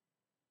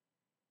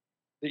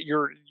 that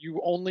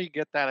you only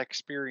get that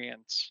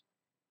experience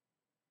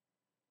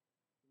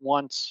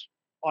once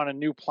on a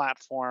new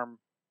platform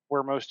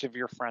where most of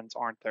your friends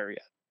aren't there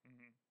yet.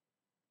 Mhm.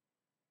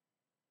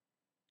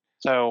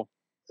 So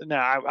no,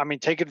 I mean,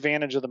 take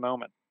advantage of the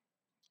moment.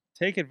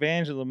 Take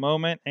advantage of the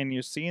moment, and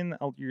you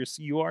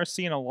are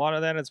seeing a lot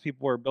of that as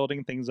people are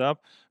building things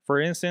up. For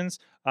instance,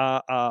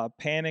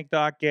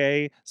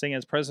 Panic.gay saying,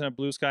 as president of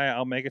Blue Sky,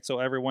 I'll make it so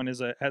everyone has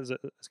a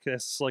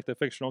select a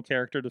fictional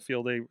character to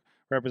feel they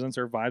represents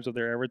their vibes of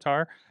their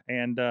avatar.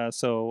 And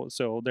so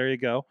there you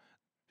go.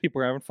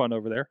 People are having fun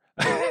over there.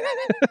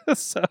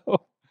 So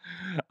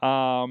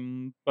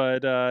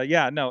but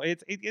yeah, no,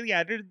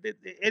 yeah,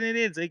 and it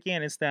is,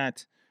 again, it's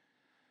that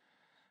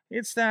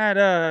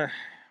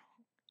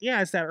yeah,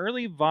 it's that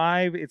early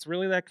vibe. It's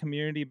really that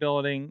community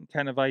building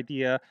kind of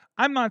idea.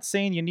 I'm not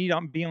saying you need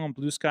to be on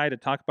Blue Sky to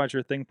talk about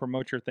your thing,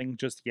 promote your thing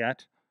just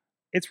yet.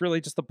 It's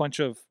really just a bunch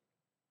of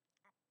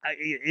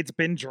it's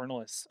been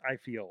journalists. I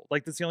feel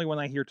like that's the only one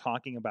I hear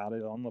talking about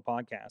it on the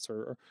podcast,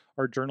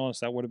 or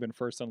journalists that would have been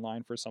first in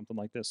line for something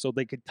like this, so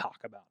they could talk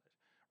about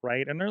it,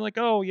 right? And they're like,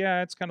 "Oh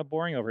yeah, it's kind of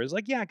boring over here." It's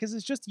like, yeah, because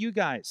it's just you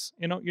guys,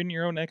 in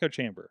your own echo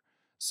chamber.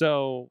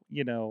 So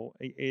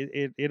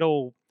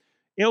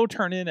it'll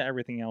turn into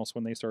everything else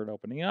when they start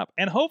opening up,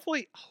 and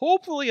hopefully,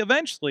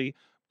 eventually,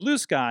 Blue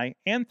Sky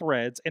and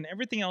Threads and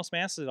everything else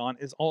Mastodon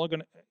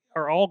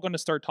are all gonna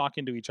start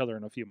talking to each other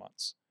in a few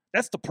months.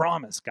 That's the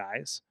promise,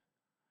 guys.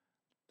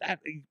 That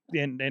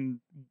and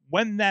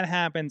when that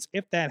happens,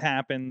 if that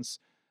happens,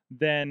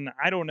 then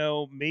I don't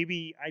know,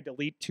 maybe I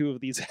delete two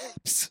of these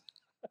apps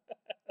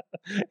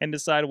and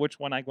decide which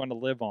one I'm going to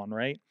live on,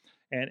 right?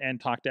 And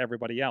talk to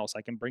everybody else.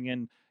 I can bring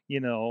in,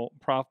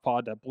 Prof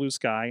Pod to Blue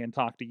Sky and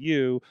talk to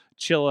you,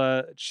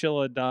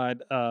 Chilla dot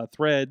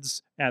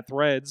threads at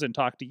Threads and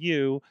talk to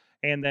you,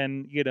 and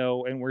then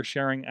and we're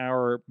sharing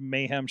our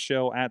mayhem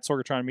show at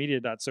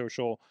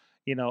sorgatronmedia.social,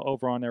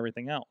 over on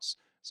everything else.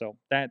 So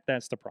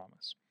that's the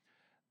promise.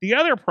 The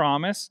other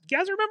promise, you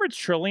guys remember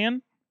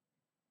Trillion?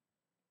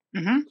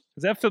 Mm-hmm.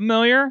 Is that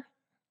familiar?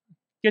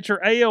 Get your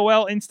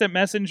AOL Instant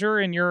Messenger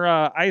and your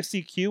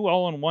ICQ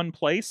all in one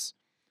place.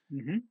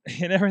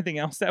 Mm-hmm. And everything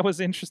else that was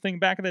interesting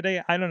back in the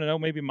day. I don't know,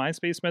 maybe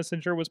MySpace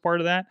Messenger was part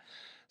of that.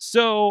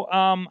 So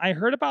I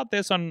heard about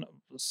this on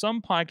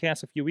some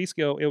podcast a few weeks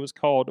ago. It was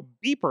called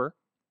Beeper,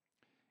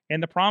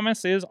 and the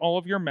promise is all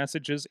of your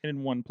messages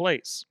in one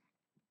place.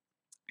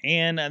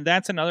 And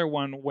that's another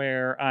one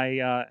where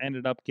I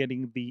ended up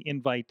getting the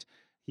invite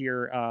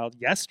here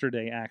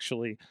yesterday,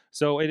 actually.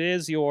 So it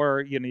is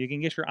your, you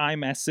can get your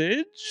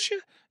iMessage,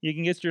 you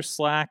can get your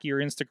Slack, your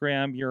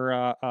Instagram, your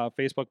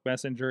Facebook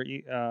Messenger,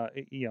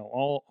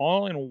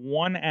 all in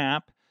one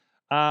app.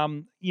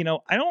 I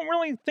don't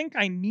really think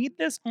I need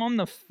this on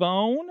the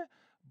phone,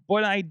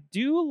 but I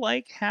do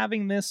like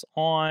having this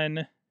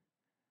on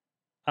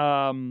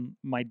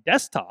my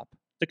desktop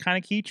to kind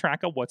of keep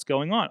track of what's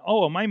going on.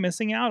 Oh, am I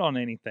missing out on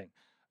anything?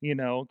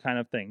 Kind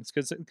of things.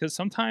 Because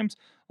sometimes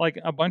like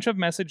a bunch of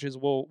messages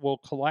will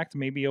collect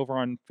maybe over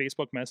on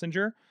Facebook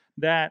Messenger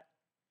that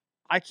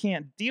I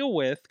can't deal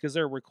with because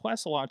there are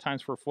requests a lot of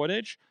times for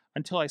footage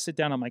until I sit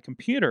down on my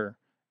computer.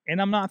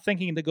 And I'm not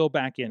thinking to go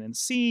back in and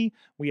see.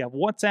 We have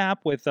WhatsApp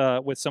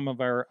with some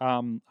of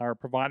our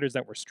providers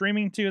that we're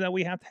streaming to that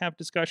we have to have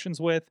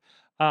discussions with.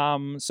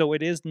 So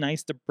it is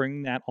nice to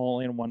bring that all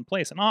in one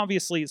place. And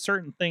obviously,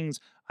 certain things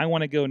I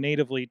want to go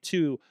natively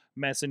to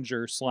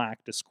Messenger,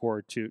 Slack,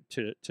 Discord to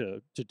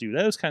do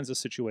those kinds of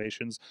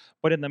situations.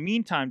 But in the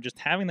meantime, just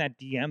having that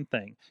DM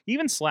thing,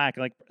 even Slack,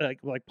 like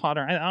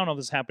Potter, I don't know if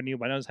this happened to you,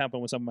 but I know this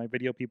happened with some of my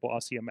video people.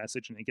 I'll see a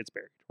message and it gets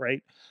buried,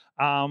 right?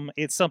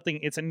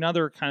 It's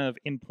another kind of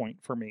endpoint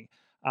for me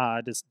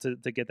just to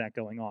get that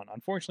going on.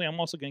 Unfortunately, I'm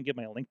also going to get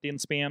my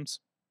LinkedIn spams,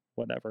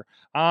 whatever.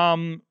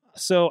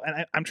 So,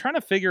 and I'm trying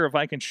to figure if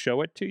I can show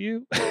it to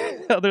you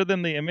other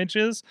than the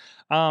images,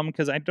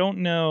 because I don't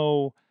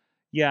know.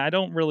 Yeah, I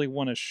don't really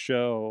want to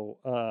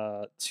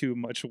show too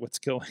much of what's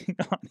going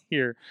on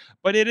here,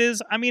 but it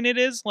is. I mean, it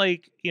is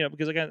like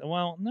because I got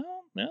no,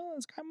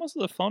 it's kind of most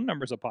of the phone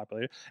numbers are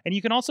populated, and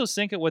you can also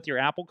sync it with your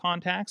Apple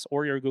contacts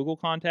or your Google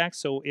contacts,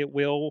 so it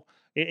will.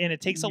 And it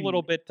takes a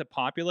little bit to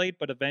populate,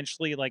 but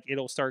eventually, like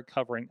it'll start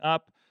covering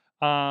up.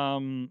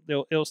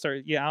 It'll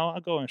start. Yeah, I'll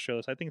go and show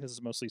this. I think this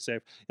is mostly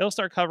safe. It'll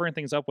start covering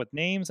things up with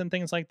names and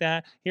things like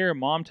that. Here,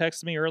 mom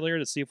texted me earlier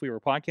to see if we were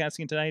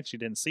podcasting tonight. She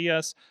didn't see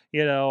us,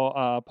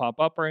 pop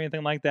up or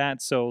anything like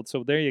that. So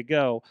there you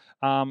go.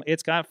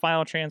 It's got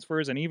file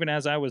transfers, and even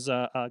as I was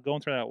going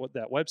through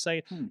that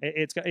website,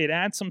 it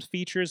adds some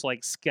features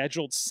like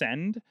scheduled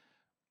send.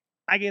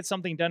 I get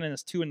something done and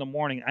it's 2 a.m.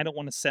 I don't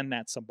want to send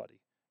that somebody,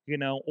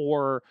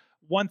 or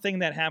one thing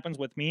that happens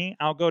with me,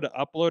 I'll go to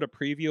upload a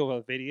preview of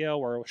a video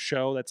or a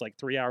show that's like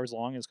 3 hours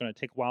long. It's going to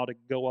take a while to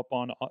go up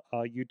on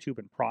YouTube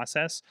and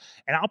process.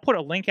 And I'll put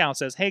a link out that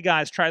says, hey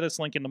guys, try this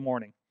link in the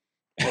morning.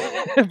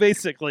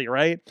 Basically,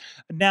 right?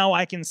 Now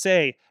I can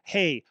say,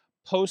 hey,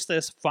 post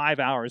this 5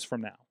 hours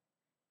from now.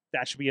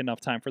 That should be enough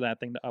time for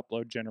that thing to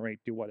upload, generate,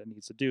 do what it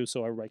needs to do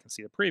so everybody can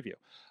see the preview.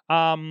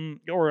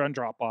 Or on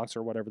Dropbox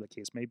or whatever the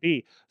case may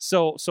be.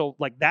 So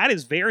like that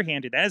is very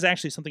handy. That is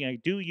actually something I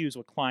do use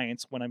with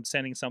clients when I'm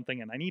sending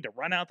something and I need to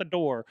run out the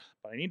door,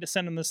 but I need to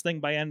send them this thing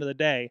by end of the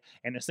day,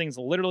 and this thing's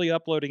literally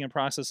uploading and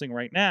processing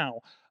right now.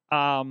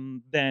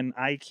 Then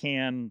I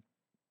can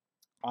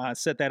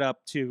set that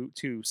up to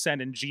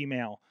send in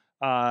Gmail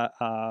in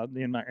our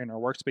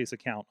workspace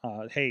account.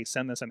 Hey,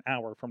 send this an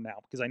hour from now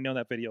because I know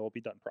that video will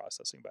be done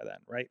processing by then,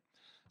 right?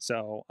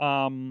 So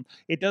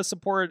it does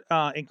support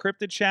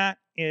encrypted chat,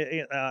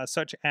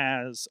 such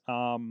as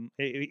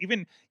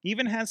it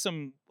even has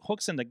some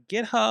hooks in the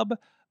GitHub.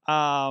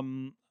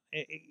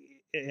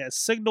 It has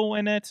Signal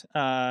in it,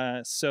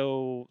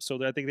 so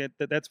I think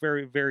that's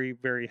very very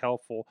very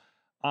helpful.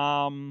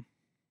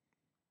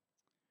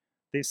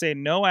 They say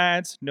no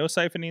ads, no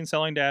siphoning and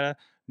selling data,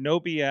 no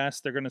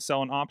BS. They're going to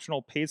sell an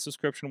optional paid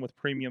subscription with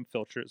premium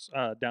filters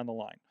down the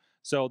line.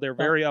 So they're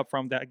very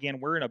upfront that, again,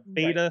 we're in a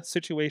beta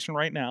situation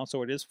right now,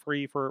 so it is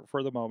free for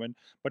the moment,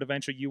 but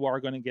eventually you are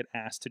going to get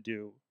asked to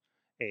do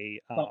a...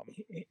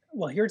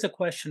 Well, here's a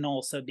question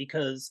also,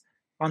 because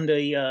on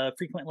the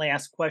frequently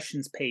asked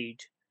questions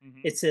page,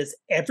 it says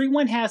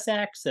everyone has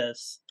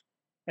access,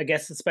 I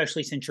guess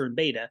especially since you're in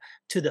beta,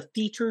 to the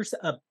features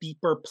of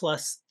Beeper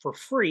Plus for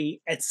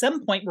free. At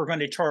some point, we're going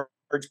to charge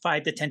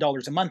 $5 to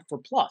 $10 a month for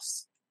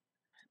Plus,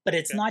 but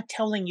it's not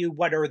telling you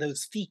what are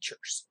those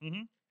features.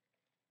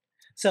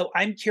 So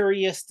I'm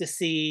curious to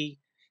see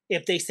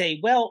if they say,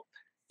 well,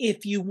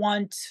 if you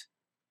want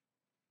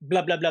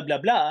blah blah blah blah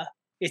blah,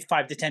 it's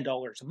 $5 to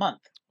 $10 a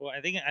month. Well,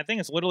 I think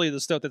it's literally the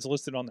stuff that's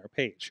listed on their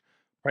page.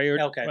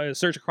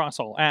 Search across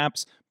all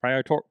apps,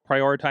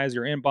 prioritize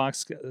your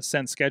inbox,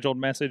 send scheduled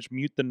message,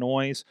 mute the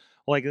noise.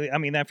 Like, I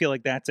mean, I feel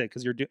like that's it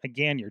because you're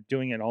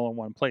doing it all in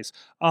one place.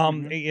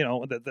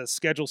 The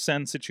schedule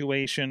send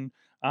situation,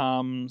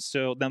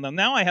 So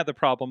now I have the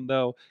problem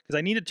though, because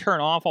I need to turn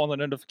off all the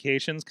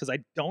notifications because I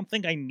don't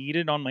think I need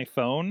it on my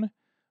phone.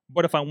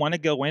 But if I want to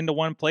go into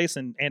one place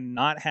and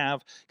not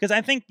have, because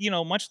I think,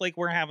 much like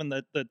we're having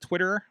the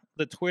Twitter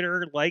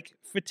like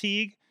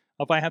fatigue,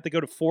 if I have to go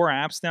to 4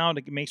 apps now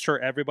to make sure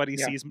everybody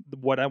sees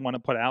what I want to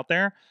put out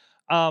there.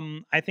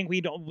 I think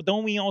we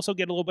don't we also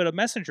get a little bit of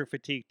messenger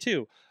fatigue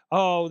too.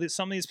 Oh,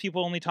 some of these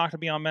people only talk to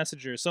me on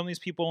Messenger. Some of these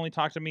people only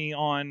talk to me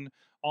on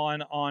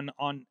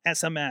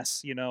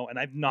SMS, and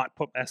I've not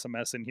put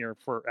SMS in here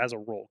as a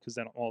rule because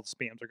then all the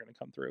spams are going to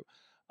come through.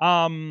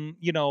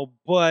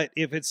 But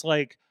if it's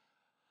like,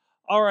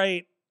 all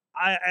right,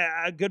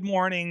 I good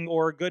morning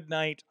or good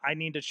night, I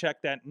need to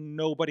check that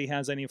nobody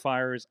has any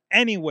fires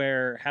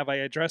anywhere. Have I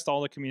addressed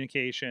all the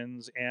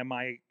communications?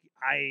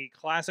 I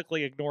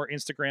classically ignore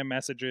Instagram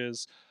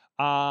messages.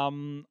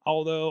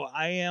 Although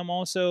I am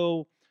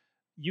also,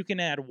 you can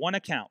add one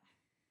account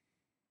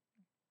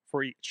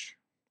for each.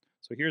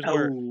 So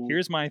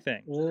here's my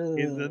thing.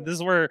 This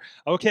is where,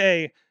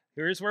 okay,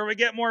 here's where we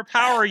get more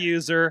power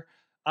user.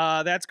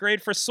 That's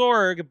great for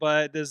Sorg,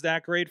 but is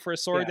that great for a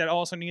Sorg that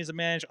also needs to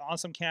manage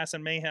AwesomeCast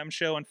and Mayhem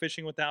Show and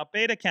Fishing Without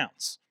Beta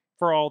accounts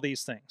for all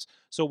these things?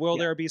 So will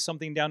there be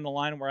something down the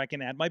line where I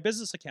can add my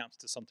business accounts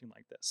to something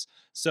like this?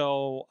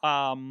 So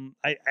I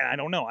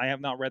don't know. I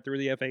have not read through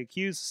the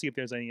FAQs to see if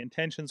there's any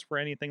intentions for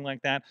anything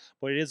like that,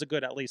 but it is a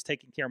good at least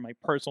taking care of my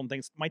personal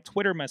things. My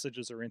Twitter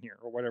messages are in here,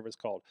 or whatever it's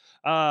called,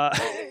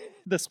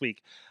 this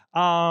week. You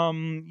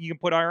can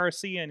put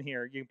IRC in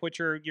here. You can put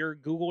your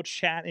Google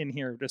Chat in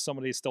here if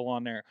somebody's still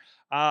on there.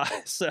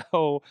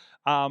 So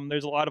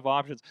there's a lot of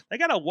options. They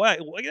gotta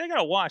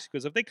watch,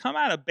 because if they come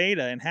out of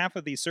beta and half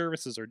of these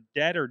services are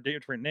dead or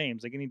different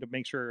names, they need to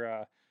make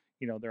sure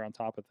they're on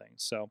top of things.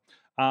 So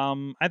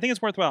I think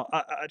it's worthwhile.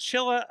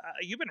 Chilla,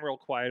 you've been real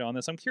quiet on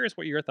this. I'm curious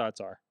what your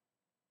thoughts are.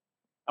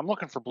 I'm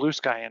looking for Blue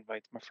Sky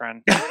invites, my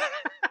friend.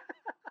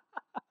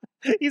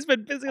 He's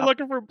been busy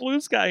looking for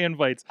Blue Sky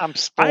invites. I'm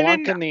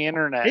spelunking the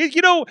internet.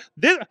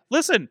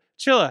 Listen,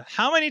 Chilla,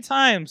 how many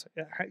times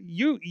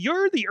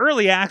you're the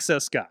early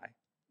access guy?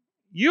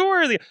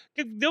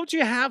 Don't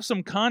you have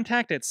some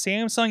contact at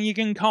Samsung you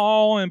can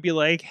call and be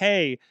like,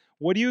 hey,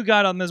 what do you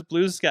got on this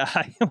Blue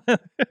Sky?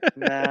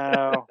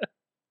 No.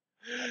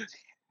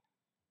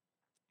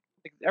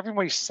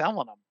 Everybody's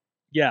selling them.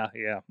 Yeah.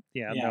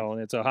 No,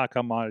 it's a hot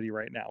commodity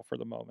right now for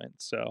the moment.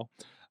 So,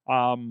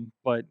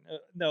 but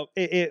no,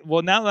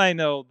 well, now that I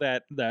know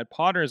that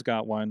Potter's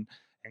got one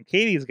and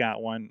Katie's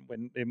got one,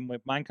 when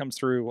mine comes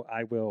through,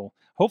 I will.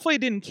 Hopefully,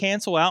 it didn't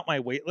cancel out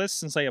my wait list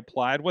since I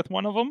applied with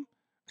one of them.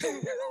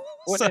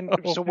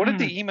 So what did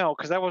the email?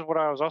 Because that was what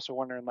I was also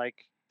wondering. Like,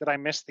 did I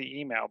miss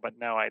the email? But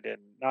no, I didn't.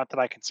 Not that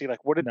I can see.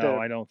 Like, what did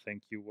I don't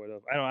think you would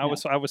have. I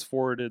was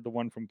forwarded the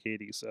one from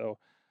Katie, so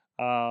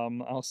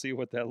I'll see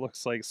what that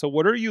looks like. So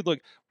what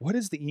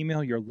is the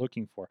email you're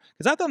looking for?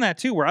 Because I've done that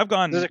too, where I've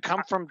gone. Does it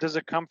come from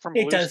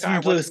It does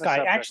from Blue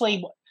Sky.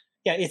 Actually,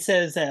 it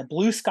says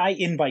Blue Sky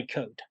invite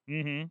code.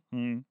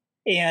 Mm-hmm.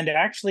 And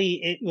actually,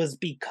 it was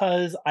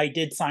because I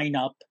did sign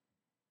up,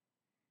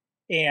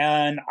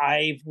 and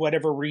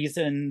whatever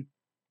reason,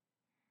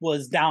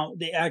 was down.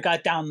 I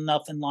got down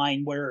enough in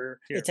line where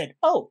it said,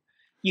 "Oh,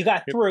 you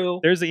got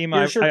through." There's the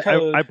email.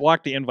 I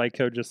blocked the invite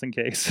code just in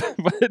case,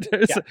 but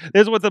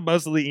there's what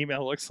most of the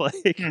email looks like.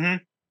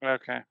 Mm-hmm.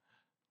 Okay.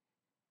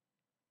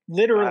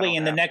 Literally,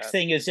 and the next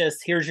thing is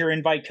just, here's your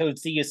invite code.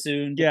 See you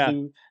soon.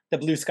 The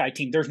Blue Sky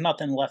team. There's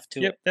nothing left to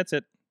it. Yep, that's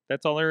it.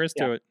 That's all there is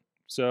to it.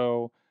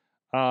 So,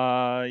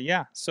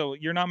 so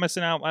you're not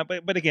missing out.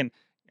 But again,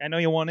 I know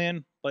you want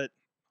in, but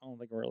I don't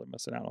think we're really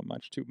missing out on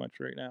too much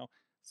right now.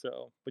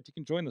 So, but you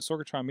can join the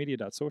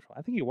sorgatronmedia.social.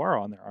 I think you are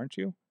on there, aren't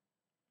you?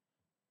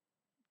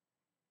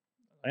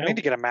 I need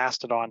to get a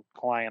Mastodon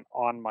client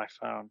on my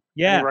phone.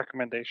 Yeah. Any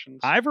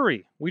recommendations?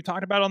 Ivory, we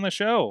talked about on the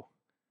show.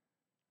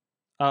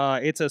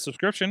 It's a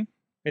subscription.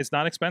 It's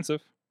not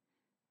expensive.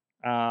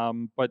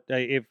 But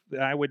if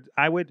I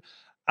would,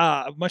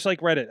 much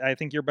like Reddit, I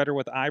think you're better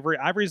with Ivory.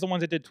 Ivory's the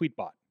ones that did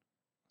Tweetbot.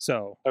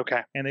 So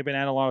okay, and they've been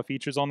adding a lot of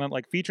features on them,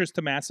 like features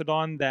to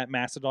Mastodon that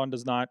Mastodon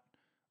does not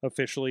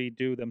officially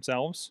do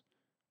themselves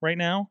right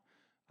now.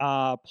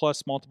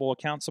 Plus multiple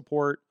account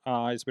support.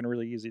 It's been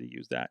really easy to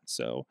use that.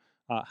 So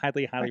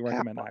highly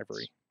recommend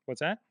Ivory.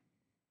 What's that?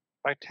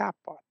 By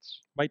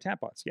Tapbots. By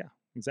Tapbots, yeah,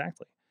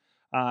 exactly.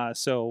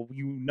 So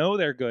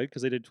they're good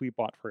because they did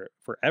Tweetbot for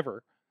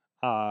forever.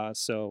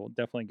 So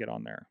definitely get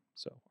on there.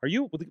 So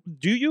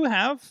do you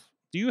have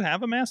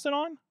a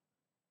Mastodon?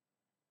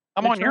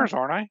 I'm on yours,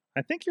 aren't I?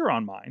 I think you're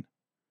on mine.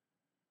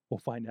 We'll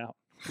find out.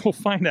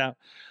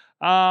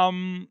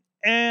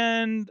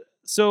 And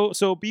so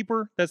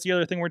Beeper, that's the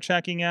other thing we're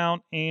checking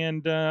out.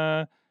 And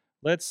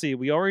let's see,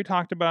 we already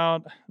talked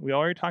about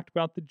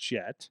the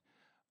Jet.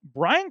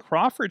 Brian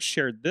Crawford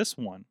shared this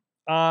one.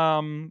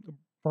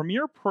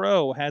 Premiere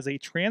Pro has a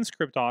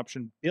transcript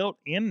option built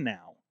in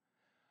now.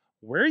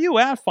 Where are you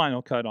at,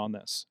 Final Cut, on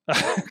this?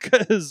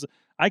 Because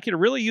I could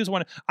really use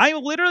one. I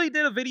literally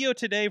did a video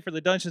today for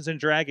the Dungeons and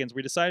Dragons.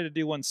 We decided to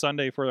do one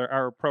Sunday for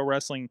our pro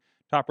wrestling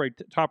top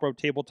rope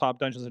tabletop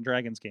Dungeons and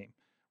Dragons game.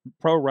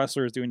 pro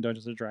wrestlers doing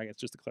Dungeons and Dragons,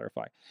 just to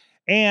clarify.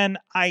 And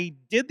I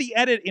did the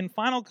edit in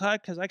Final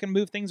Cut because I can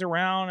move things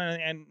around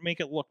and make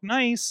it look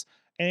nice.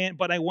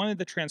 But I wanted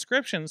the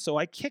transcription, so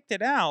I kicked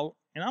it out.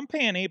 And I'm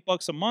paying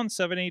 $8 a month,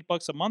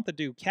 $7-8 a month to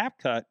do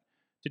CapCut,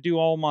 to do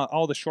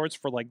all the shorts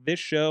for like this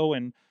show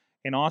and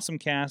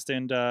AwesomeCast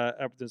and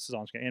this is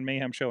AwesomeCast and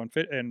Mayhem Show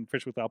and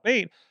Fish Without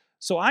Bait.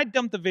 So I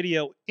dumped the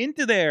video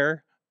into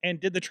there and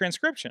did the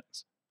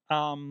transcriptions.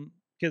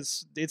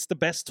 Because it's the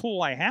best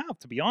tool I have,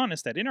 to be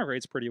honest, that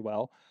integrates pretty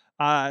well.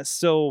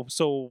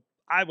 So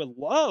I would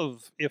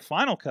love if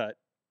Final Cut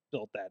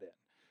built that in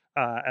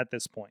at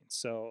this point.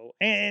 So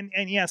and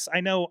yes, I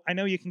know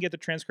you can get the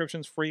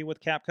transcriptions free with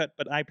CapCut,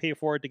 but I pay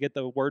for it to get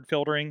the word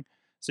filtering,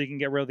 so you can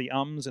get rid of the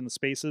ums and the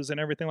spaces and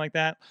everything like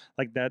that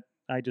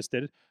I just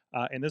did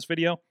in this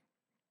video.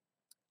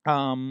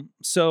 But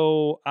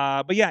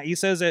yeah, he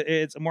says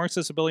it's more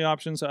accessibility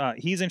options.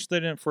 He's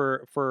interested in it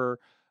for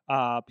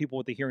people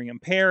with the hearing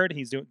impaired.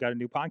 He's got a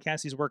new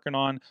podcast he's working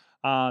on.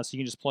 So you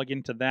can just plug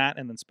into that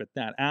and then spit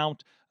that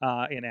out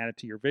and add it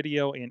to your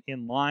video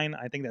in line.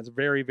 I think that's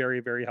very, very,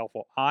 very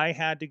helpful. I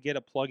had to get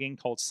a plugin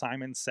called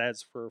Simon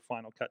Says for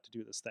Final Cut to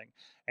do this thing.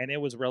 And it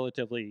was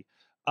relatively,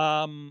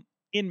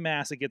 in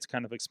mass, it gets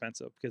kind of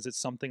expensive because it's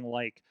something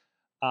like,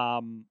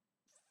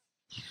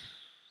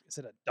 is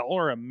it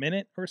 $1 a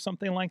minute or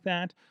something like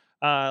that?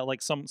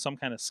 Like some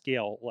kind of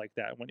scale like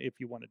that if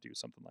you want to do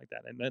something like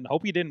that, and then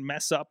hope you didn't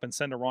mess up and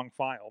send a wrong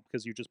file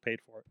because you just paid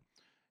for it,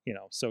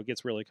 so it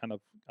gets really kind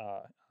of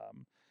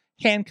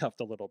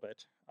handcuffed a little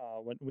bit.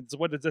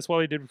 That's what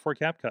we did before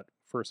CapCut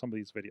for some of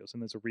these videos,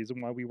 and there's a reason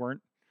why we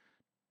weren't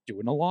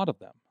doing a lot of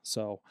them.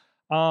 So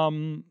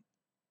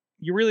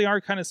you really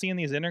are kind of seeing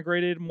these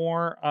integrated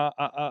more.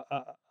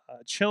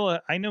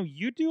 Chilla, I know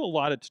you do a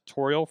lot of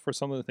tutorial for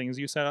some of the things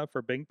you set up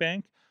for Big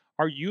Bank.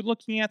 Are you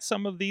looking at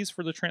some of these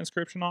for the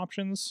transcription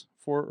options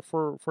for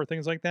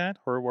things like that,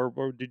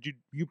 or did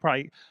you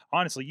probably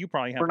honestly you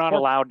probably have we're not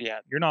allowed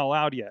yet. You're not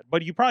allowed yet,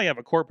 but you probably have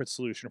a corporate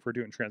solution for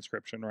doing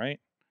transcription,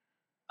 right?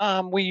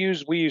 We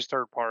use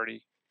third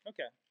party.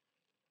 Okay.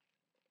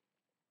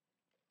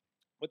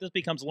 But this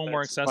becomes a little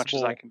more accessible. As much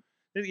as I can.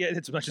 Yeah,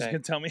 it's as much as you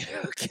can tell me.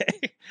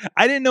 Okay.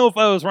 I didn't know if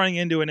I was running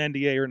into an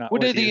NDA or not.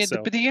 Well, but the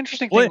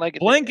interesting thing, like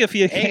blink if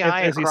you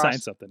AI if you sign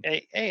something.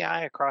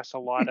 AI across a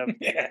lot of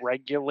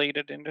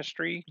regulated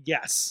industry.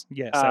 Yes,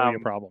 that would be a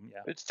problem.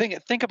 Yeah.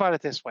 Think about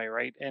it this way,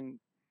 right? And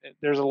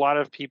there's a lot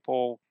of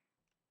people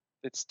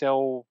that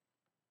still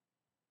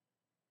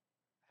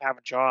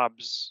have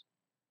jobs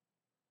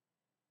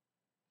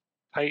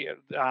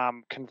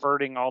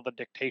converting all the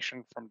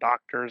dictation from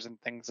doctors and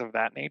things of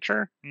that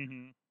nature.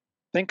 Mm-hmm.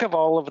 Think of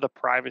all of the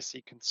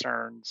privacy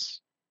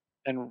concerns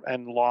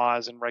and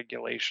laws and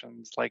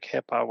regulations like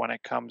HIPAA when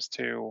it comes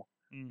to,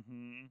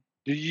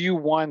 do you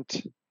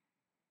want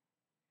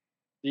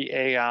the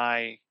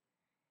AI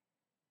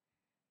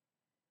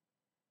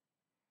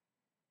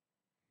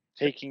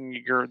taking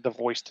the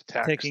voice to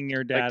text, taking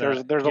your data?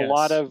 Like there's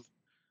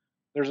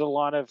a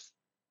lot of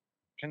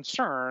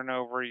concern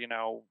over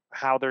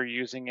how they're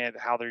using it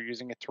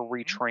to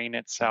retrain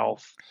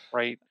itself,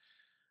 right?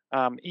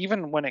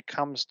 Even when it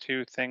comes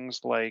to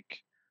things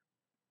like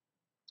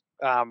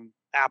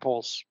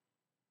Apple's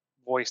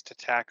voice to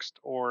text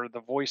or the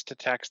voice to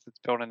text that's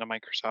built into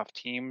Microsoft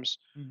Teams,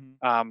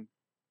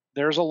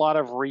 there's a lot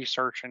of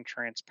research and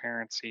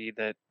transparency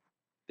that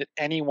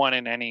anyone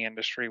in any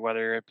industry,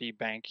 whether it be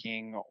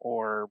banking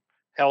or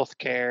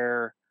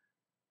healthcare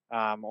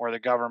or the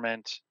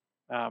government,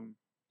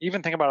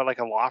 even think about it like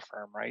a law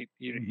firm, right?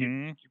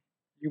 You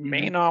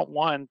may not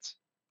want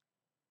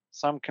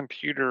some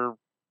computer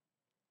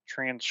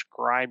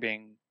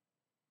transcribing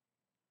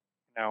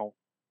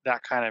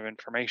that kind of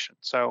information.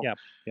 So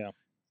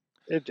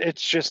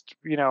it's just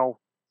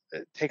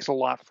it takes a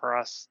lot for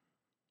us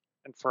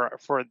and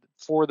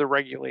for the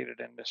regulated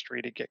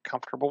industry to get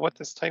comfortable with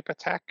this type of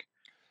tech.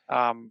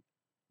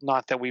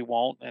 Not that we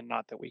won't and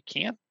not that we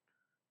can't,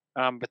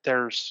 but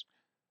there's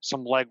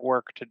some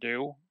legwork to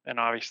do, and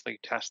obviously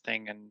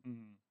testing, and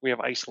we have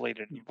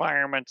isolated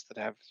environments that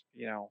have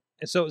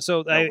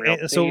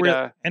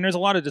and there's a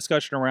lot of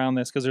discussion around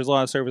this because there's a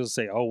lot of services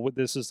that say, oh,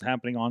 this is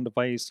happening on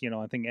device.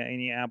 I think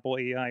any Apple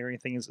AI or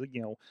anything is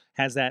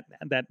has that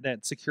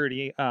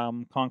security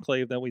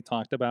conclave that we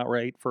talked about,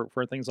 right,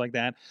 for things like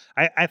that.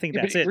 I think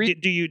that's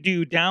it. Do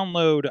you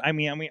download? I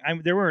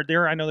know there were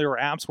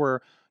apps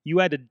where you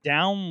had to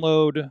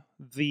download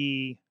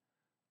the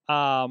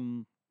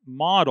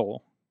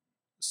model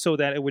so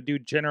that it would do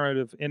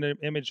generative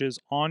images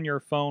on your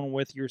phone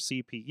with your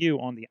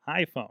CPU on the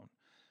iPhone.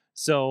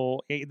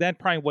 So that's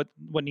probably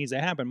what needs to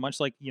happen. Much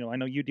like, I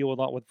know you deal a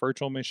lot with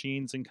virtual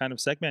machines and kind of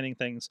segmenting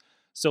things.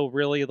 So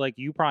really, like,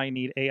 you probably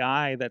need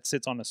AI that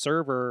sits on a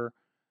server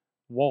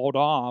walled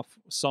off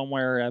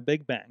somewhere at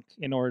Big Bank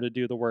in order to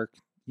do the work,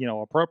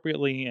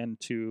 appropriately and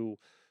to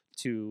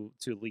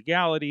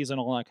legalities and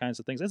all that kinds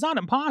of things. It's not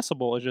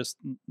impossible. It's just,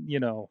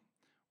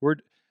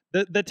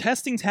 the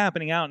testing's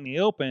happening out in the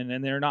open,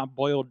 and they're not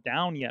boiled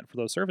down yet for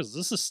those services.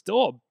 This is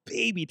still a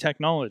baby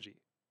technology.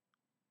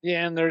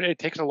 Yeah, and it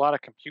takes a lot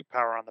of compute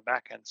power on the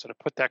back end. So to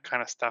put that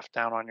kind of stuff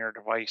down on your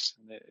device,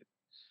 and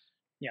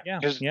Yeah. Yeah,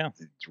 because yeah.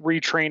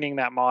 retraining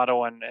that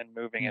model and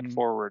moving it Mhm,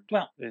 forward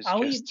Well, is I'll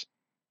even just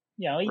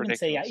yeah, I'll even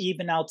say ridiculous.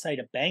 even outside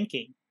of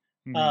banking,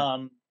 mhm,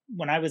 um,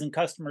 when I was in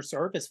customer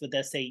service with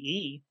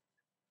SAE,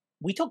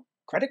 we took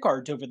credit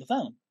cards over the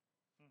phone.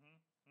 mhm,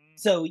 mhm.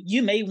 So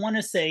you may want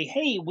to say,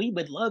 "Hey, we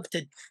would love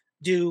to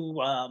do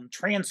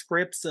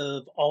transcripts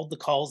of all the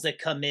calls that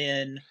come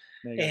in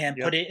There you go. and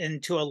Yep. put it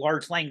into a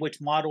large language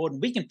model,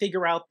 and we can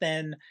figure out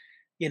then,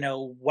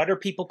 what are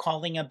people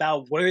calling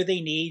about, what do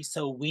they need,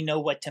 so we know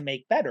what to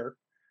make better."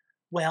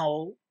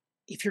 Well,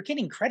 if you're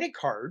getting credit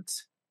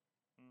cards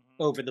Mhm,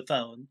 over the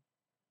phone,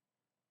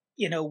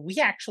 we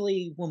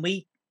actually, when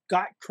we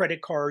got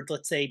credit cards,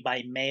 let's say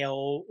by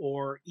mail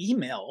or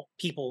email,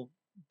 people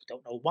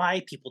don't know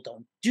why people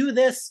don't do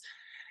this.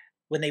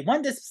 When they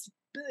wanted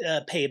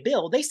to pay a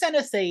bill, they sent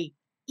us a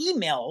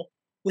email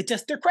with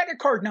just their credit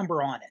card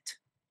number on it,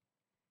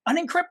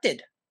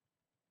 unencrypted.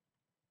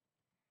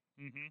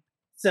 mhm,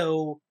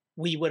 So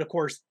we would, of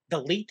course,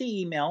 delete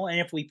the email, and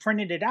if we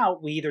printed it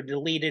out, we either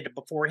deleted it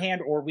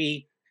beforehand or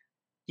we,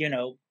 you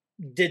know,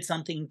 did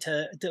something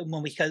to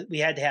when because we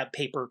had to have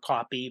paper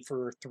copy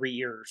for 3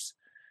 years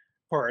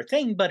for our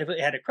thing. But if it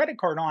had a credit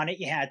card on it,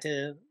 you had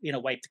to,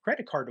 wipe the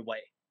credit card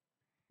away.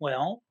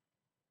 Well,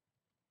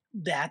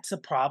 that's a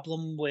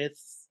problem with,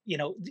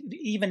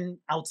 even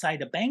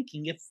outside of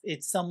banking. If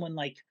it's someone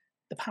like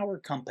the power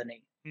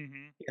company,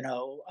 mhm,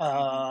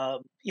 mhm,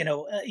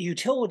 a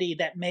utility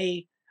that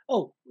may,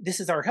 oh, this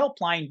is our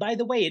helpline. By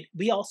the way,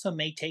 we also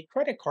may take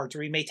credit cards, or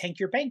we may take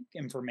your bank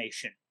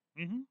information.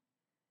 mhm.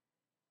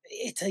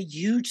 It's a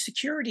huge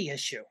security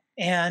issue.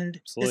 And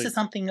this Absolutely. is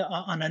something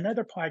on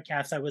another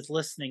podcast I was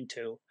listening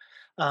to,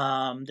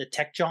 the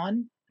Tech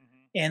John,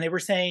 Mhm. and they were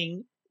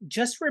saying,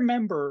 just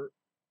remember,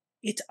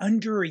 it's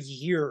under a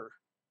year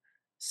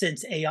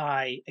since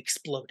AI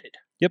exploded.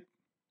 Yep,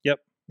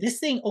 yep. This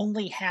thing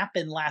only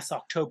happened last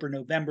October,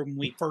 November when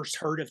we first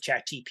heard of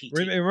ChatGPT.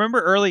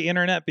 Remember early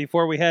internet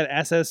before we had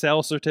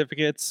SSL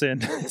certificates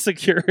and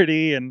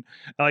security and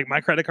like my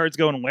credit card's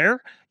going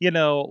where?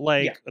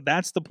 Yeah.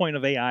 That's the point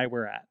of AI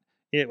we're at.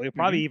 It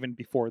probably Hmm. even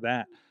before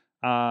that.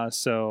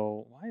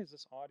 So why is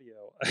this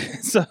audio?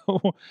 so,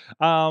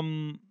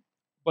 um,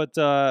 but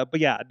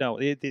yeah, no,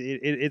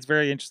 it's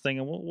very interesting,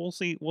 and we'll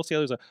see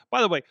others.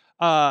 By the way,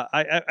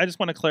 I just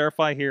want to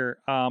clarify here,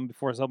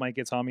 before somebody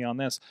gets on me on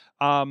this.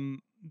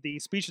 The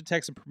speech to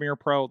text in Premiere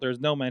Pro, there's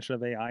no mention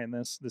of AI in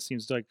this. This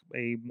seems like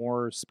a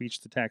more speech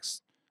to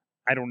text.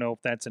 I don't know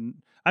if that's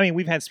an. I mean,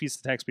 we've had speech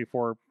to text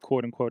before,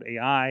 quote unquote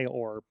AI,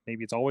 or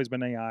maybe it's always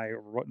been AI,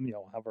 or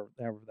however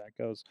that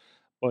goes.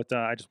 But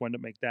I just wanted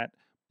to make that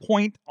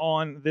point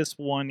on this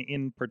one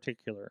in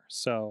particular.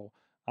 So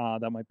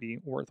that might be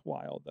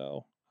worthwhile,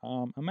 though.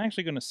 I'm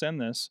actually going to send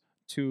this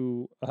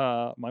to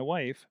my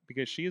wife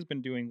because she has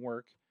been doing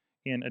work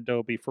in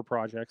Adobe for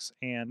projects,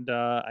 and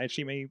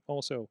she may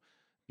also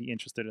be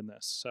interested in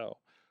this. So,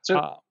 So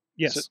uh, so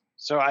yes.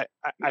 so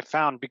I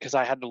found, because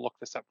I had to look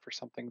this up for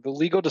something, the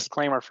legal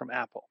disclaimer from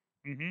Apple.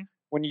 Hmm.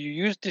 When you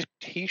use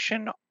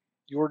dictation,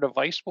 your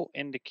device will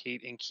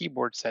indicate in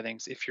keyboard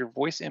settings if your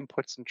voice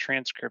inputs and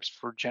transcripts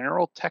for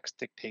general text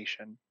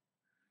dictation,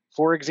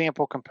 for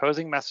example,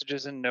 composing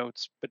messages and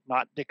notes but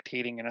not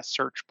dictating in a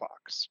search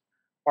box,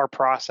 are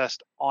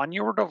processed on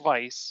your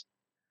device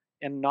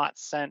and not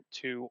sent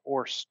to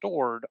or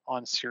stored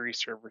on Siri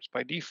servers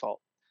by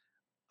default.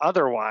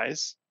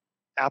 Otherwise,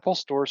 Apple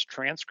stores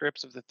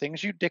transcripts of the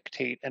things you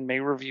dictate and may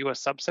review a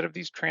subset of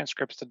these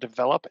transcripts to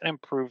develop and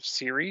improve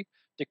Siri,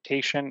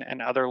 dictation,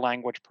 and other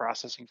language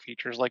processing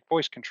features like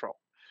voice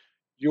control.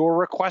 Your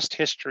request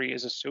history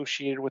is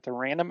associated with a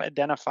random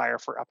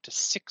identifier for up to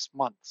 6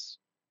 months.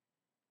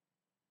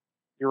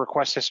 Your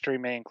request history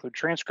may include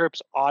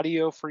transcripts,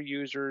 audio for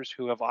users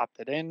who have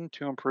opted in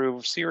to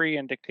improve Siri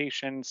and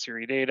dictation,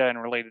 Siri data,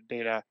 and related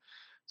data,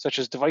 such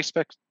as device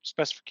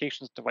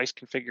specifications, device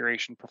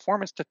configuration,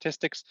 performance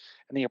statistics,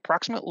 and the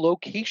approximate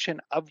location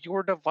of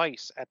your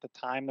device at the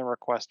time the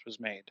request was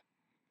made.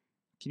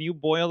 Can you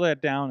boil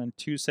that down in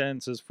 2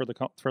 sentences for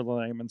the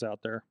layman's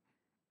out there?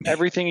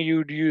 Everything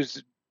you'd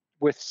use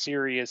with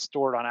Siri is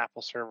stored on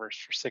Apple servers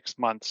for 6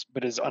 months,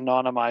 but is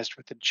anonymized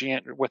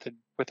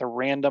with a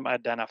random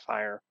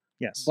identifier.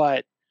 Yes.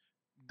 But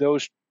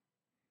those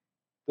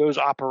those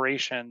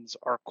operations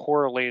are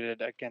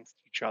correlated against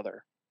each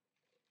other,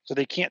 so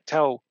they can't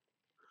tell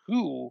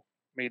who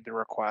made the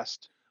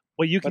request,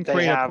 Well, but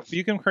they have.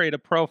 you can create a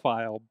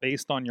profile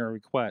based on your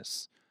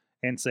requests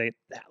and say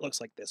that looks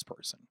like this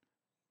person.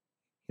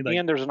 Like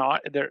And there's an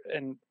there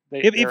and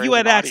if there you is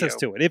had an access audio.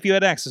 to it, if you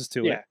had access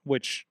to it, Yeah.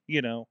 which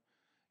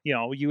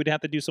you would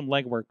have to do some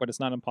legwork, but it's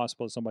not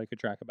impossible that somebody could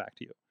track it back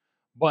to you.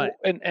 But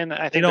Well, and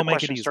I they think the don't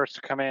make it question easy. starts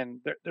to come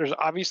in. There's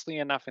obviously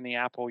enough in the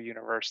Apple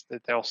universe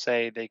that they'll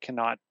say they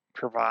cannot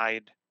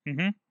provide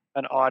Hmm.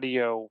 an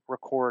audio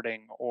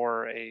recording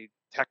or a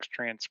text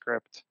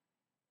transcript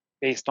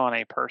based on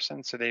a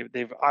person. So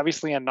they've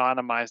obviously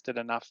anonymized it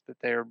enough that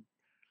they're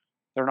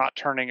not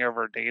turning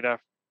over data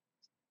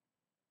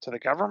to the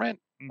government,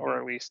 or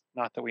at least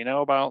not that we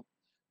know about.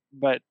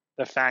 But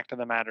the fact of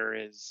the matter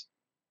is,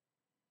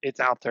 it's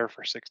out there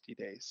for 60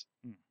 days.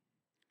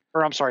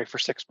 Or I'm sorry, for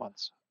 6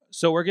 months.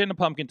 So we're getting to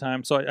pumpkin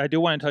time. So I do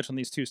want to touch on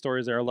these two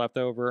stories that are left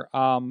over.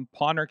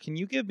 Ponder, can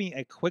you give me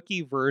a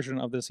quickie version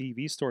of this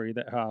EV story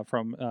that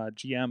from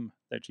GM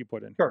that you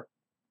put in? Sure.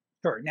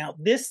 Sure. Now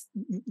this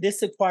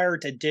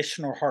acquired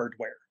additional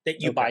hardware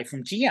that you Okay. buy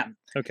from GM.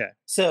 Okay.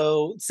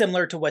 So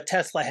similar to what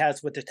Tesla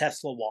has with the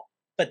Tesla Wall.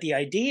 But the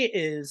idea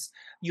is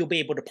you'll be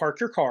able to park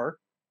your car,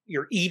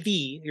 your EV,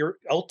 your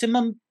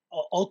Ultimum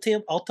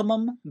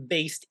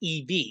based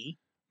EV,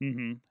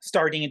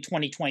 starting in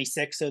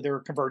 2026. So they're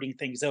converting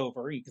things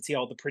over. You can see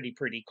all the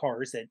pretty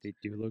cars that They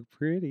do look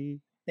pretty.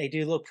 they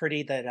do look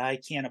pretty that I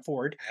can't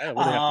afford. Yeah,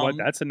 what?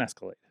 That's an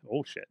Escalade.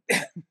 Oh shit.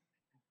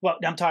 Well,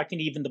 I'm talking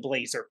even the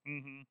Blazer.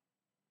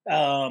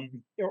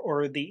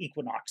 Or the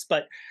Equinox.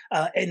 But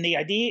and the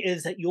idea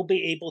is that you'll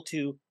be able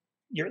to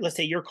let's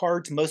say your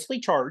car's mostly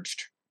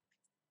charged,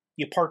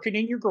 you park it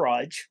in your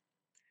garage,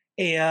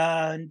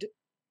 and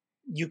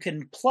you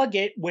can plug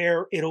it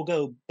where it'll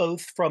go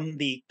both from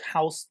the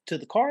house to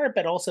the car,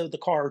 but also the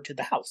car to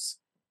the house.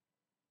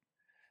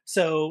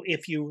 So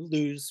if you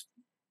lose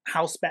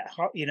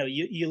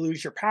you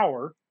lose your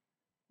power,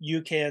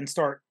 you can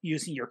start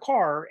using your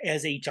car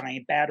as a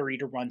giant battery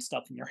to run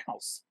stuff in your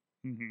house.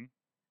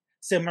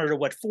 Similar to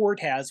what Ford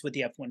has with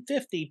the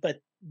F-150,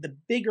 but the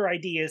bigger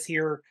ideas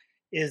here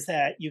is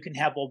that you can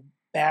have a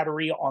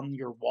battery on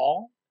your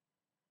wall.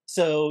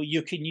 So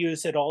you can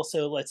use it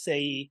also, let's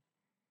say,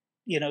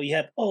 you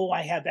have,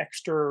 I have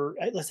extra,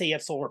 let's say you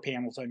have solar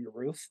panels on your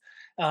roof,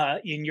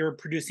 and you're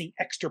producing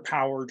extra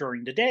power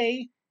during the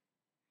day.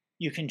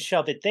 You can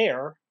shove it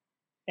there,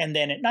 and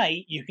then at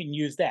night you can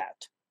use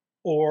that.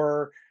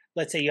 Or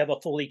let's say you have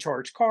a fully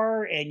charged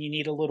car and you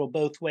need a little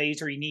both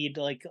ways, or you need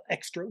like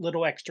extra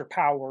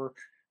power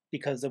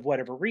because of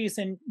whatever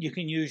reason, you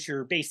can use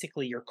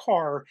basically your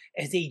car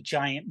as a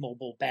giant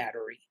mobile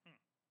battery.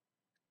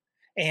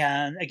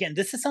 And again,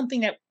 this is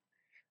something that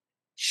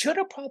should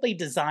have probably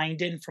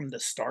designed in from the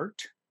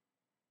start.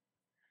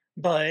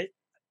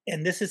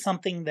 And this is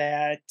something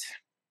that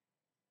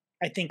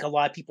I think a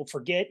lot of people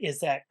forget, is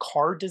that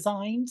car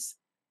designs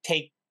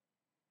take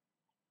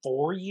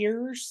 4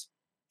 years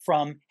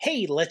from,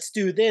 hey, let's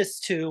do this,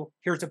 to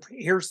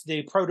here's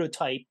the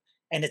prototype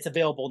and it's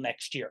available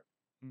next year.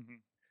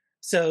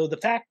 So the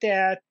fact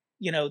that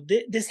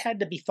this had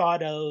to be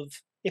thought of,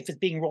 if it's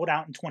being rolled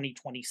out in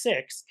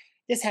 2026,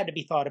 this had to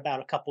be thought about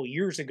a couple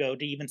years ago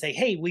to even say,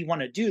 hey, we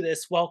want to do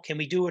this. Well, can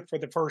we do it for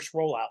the first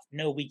rollout?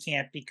 No, we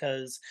can't,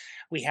 because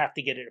we have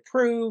to get it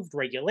approved,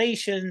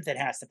 regulations, it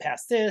has to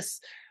pass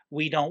this.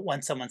 We don't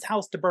want someone's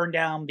house to burn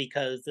down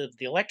because of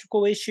the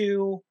electrical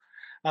issue.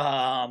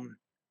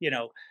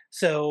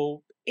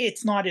 So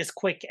it's not as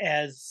quick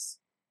as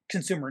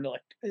consumer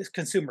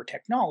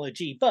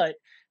technology, but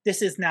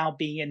this is now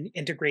being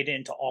integrated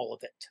into all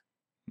of it.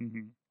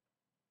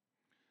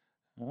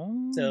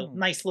 So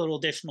nice little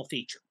additional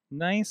feature.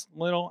 Nice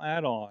little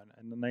add-on,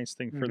 and a nice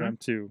thing for them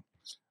to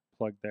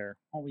plug there.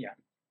 Oh yeah.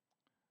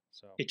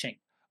 So itching.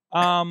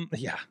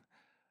 Yeah.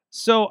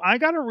 So I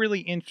got a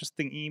really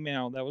interesting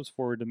email that was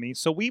forwarded to me.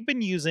 So we've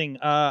been using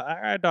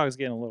our dog's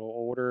getting a little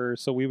older,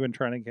 so we've been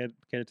trying to get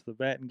it to the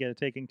vet and get it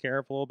taken care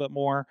of a little bit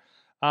more.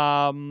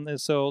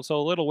 So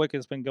Little Wick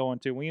has been going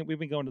to. We've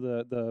been going to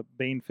the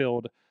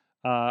Bainfield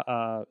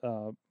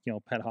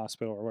pet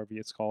hospital, or whatever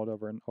it's called,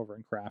 over in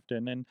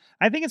Crafton. And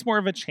I think it's more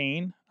of a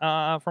chain,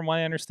 from what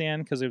I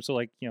understand, because it was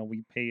like,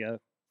 we pay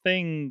a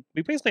thing.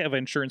 We basically have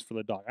insurance for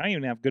the dog. I don't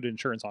even have good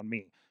insurance on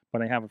me,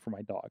 but I have it for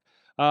my dog.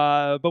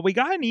 But we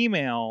got an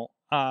email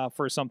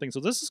for something. So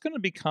this is going to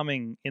be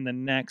coming in the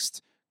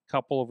next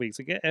couple of weeks.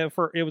 It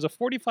was a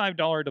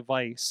 $45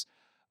 device.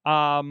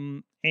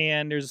 And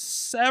there's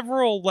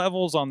several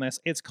levels on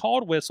this. It's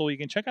called Whistle. You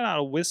can check it out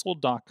at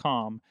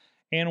whistle.com.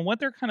 And what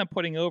they're kind of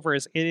putting over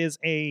is, it is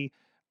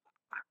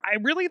I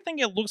really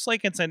think it looks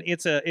like it's a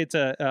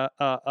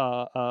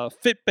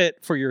Fitbit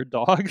for your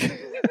dog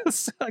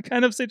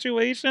kind of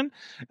situation.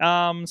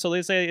 So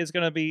they say it's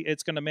going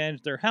to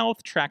manage their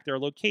health, track their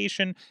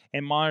location,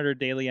 and monitor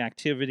daily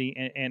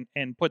activity,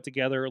 and put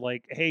together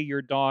like, hey,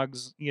 your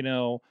dog's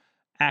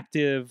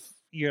active,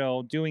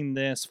 doing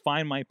this.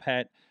 Find my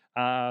pet.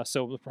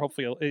 So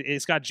hopefully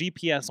it's got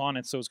GPS on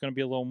it, so it's going to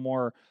be a little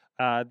more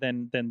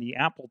than the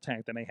Apple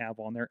Tag that I have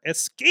on there.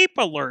 Escape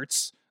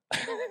alerts.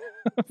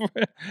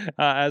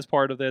 As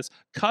part of this,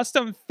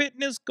 custom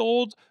fitness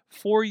goals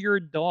for your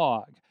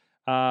dog.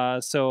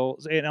 So,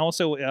 and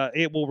also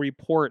it will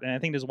report, and I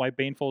think this is why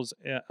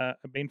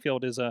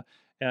Bainfield is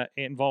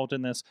involved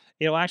in this.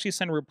 It'll actually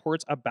send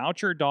reports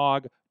about your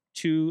dog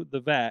to the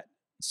vet.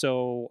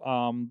 So,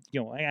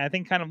 I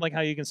think kind of like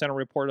how you can send a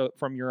report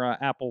from your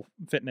Apple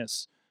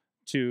Fitness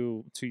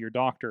to your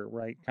doctor,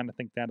 right? Kind of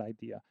think that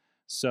idea.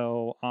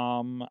 So,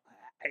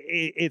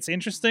 it's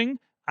interesting.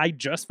 I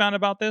just found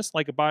about this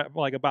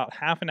about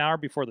half an hour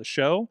before the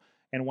show,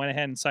 and went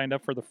ahead and signed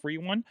up for the free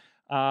one.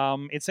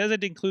 It says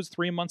it includes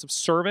 3 months of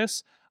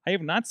service. I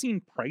have not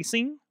seen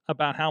pricing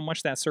about how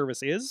much that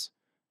service is.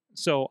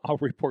 So I'll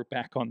report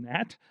back on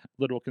that. A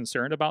little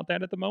concerned about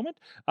that at the moment.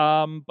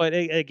 But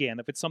again,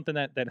 if it's something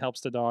that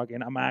helps the dog,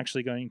 and I'm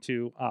actually going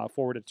to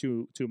forward it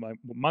to my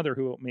mother,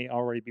 who may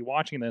already be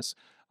watching this,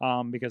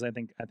 because I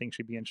think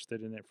she'd be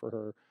interested in it for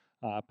her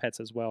pets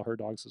as well, her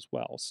dogs as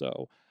well.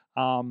 So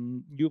I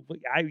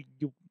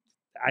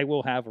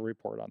will have a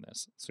report on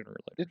this sooner or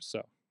later.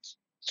 So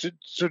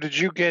did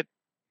you get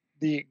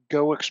the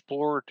Go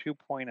Explorer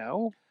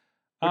 2.0?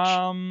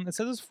 It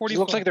says it's 40. It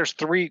looks like there's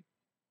three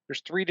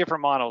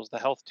different models: the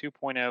Health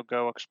 2.0,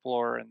 Go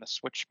Explorer, and the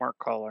Switch Smart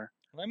Color.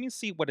 Let me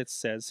see what it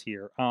says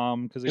here.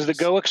 Because the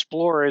Go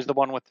Explorer is the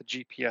one with the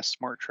GPS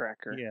smart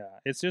tracker. Yeah,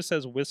 it just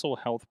says Whistle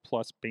Health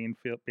Plus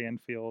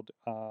Banfield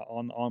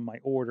on my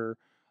order.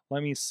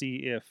 Let me see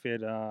if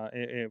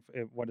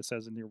what it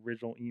says in the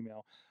original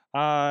email.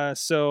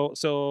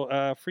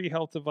 So free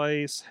health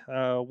device,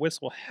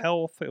 Whistle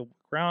Health,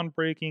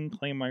 groundbreaking,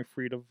 claim my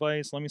free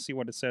device. Let me see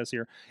what it says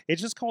here.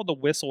 It's just called the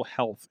Whistle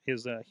Health.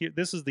 Here?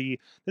 This is a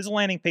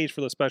landing page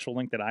for the special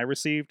link that I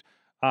received.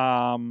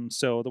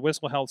 So the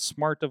Whistle Health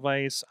smart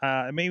device.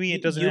 Maybe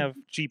it doesn't have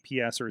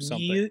GPS or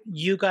something.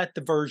 You got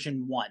the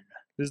version 1.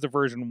 This is the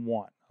version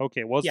 1.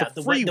 Okay, well, it's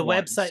the free one,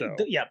 website. So.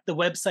 The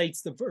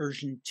website's the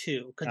version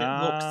 2 because it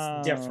looks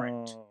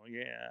different. Oh,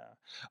 yeah.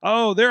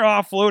 Oh, they're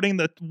offloading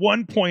the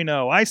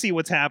 1.0. I see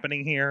what's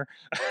happening here.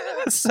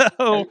 So,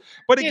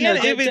 but again,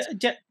 if it's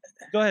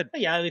go ahead.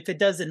 Yeah, if it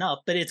does enough,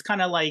 but it's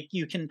kind of like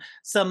you can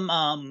some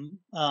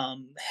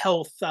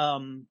health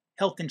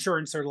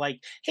insurance are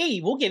like,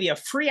 hey, we'll give you a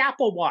free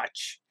Apple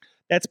Watch.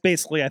 That's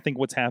basically, I think,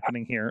 what's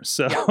happening here.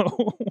 So.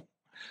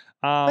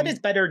 But it's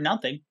better than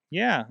nothing.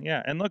 Yeah,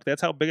 and look,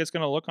 that's how big it's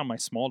going to look on my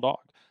small dog.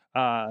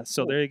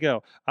 So there you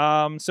go.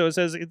 So it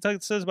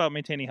says about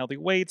maintaining healthy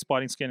weight,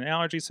 spotting skin and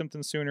allergy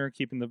symptoms sooner,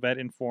 keeping the vet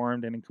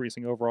informed, and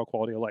increasing overall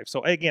quality of life.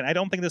 So again, I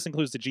don't think this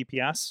includes the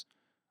GPS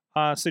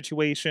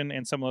situation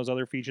and some of those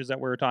other features that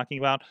we were talking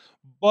about.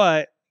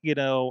 But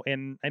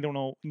and I don't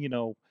know,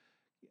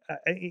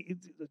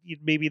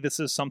 maybe this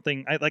is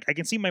something I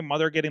can see my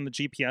mother getting the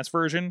GPS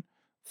version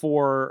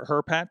for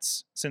her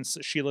pets since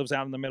she lives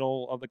out in the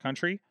middle of the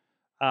country.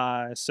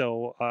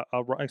 So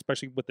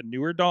especially with the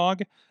newer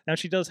dog, now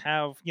she does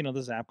have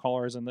the zap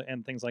collars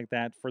and things like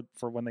that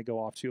for when they go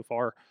off too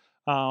far.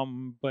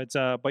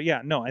 But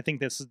yeah, no, I think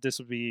this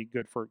would be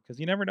good because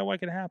you never know what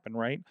could happen,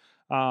 right?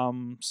 I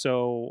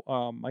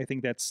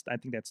think that's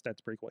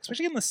pretty cool,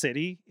 especially in the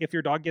city. If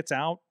your dog gets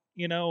out,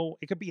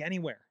 it could be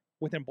anywhere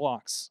within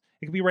blocks.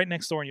 It could be right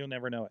next door and you'll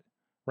never know it,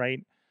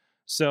 right?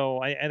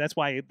 So that's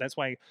why.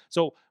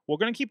 So we're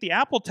gonna keep the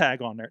Apple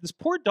tag on there. This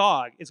poor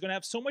dog is gonna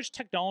have so much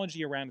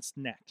technology around its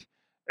neck.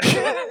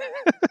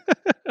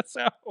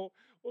 So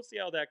we'll see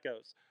how that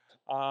goes.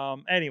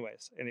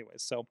 Anyways,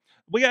 so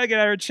we gotta get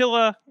out of here.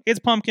 Chilla, it's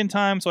pumpkin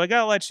time, so I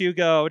gotta let you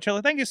go.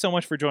 Chilla, thank you so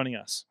much for joining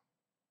us.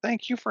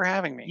 Thank you for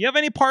having me. You have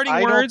any parting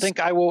words? I don't think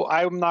I will.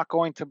 I'm not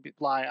going to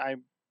lie.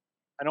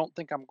 I don't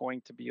think I'm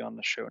going to be on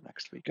the show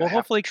next week. Well,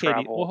 hopefully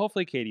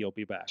Katie will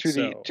be back to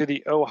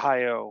the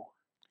Ohio.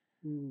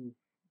 Ooh.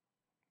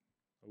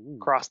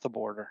 Cross the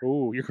border.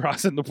 Ooh, you're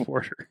crossing the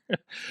border.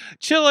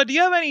 Chilla, do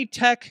you have any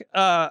tech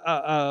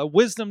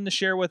wisdom to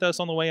share with us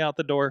on the way out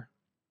the door?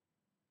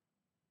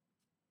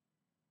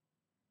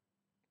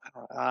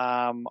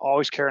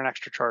 Always carry an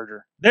extra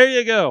charger. There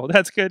you go.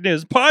 That's good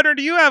news. Potter,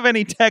 do you have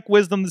any tech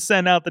wisdom to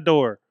send out the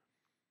door?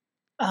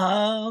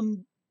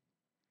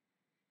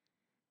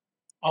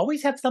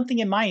 Always have something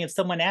in mind if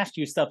someone asks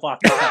you stuff off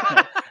the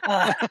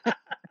top.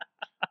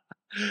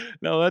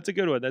 No, that's a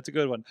good one.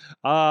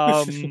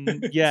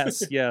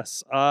 Yes.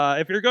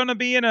 If you're going to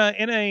be in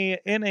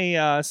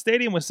a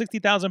stadium with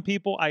 60,000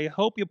 people, I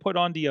hope you put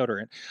on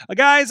deodorant.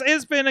 Guys,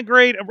 it's been a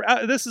great.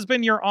 This has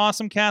been your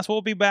AwesomeCast.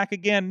 We'll be back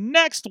again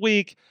next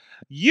week.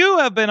 You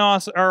have been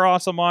awesome, our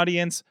awesome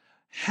audience.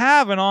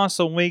 Have an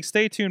awesome week.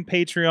 Stay tuned,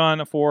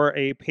 Patreon, for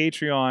a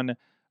Patreon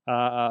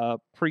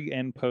pre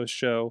and post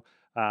show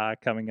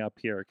coming up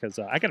here because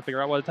I got to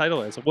figure out what the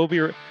title is.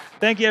 So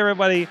thank you,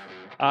 everybody.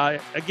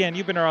 Again,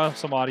 you've been our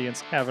awesome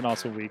audience. Have an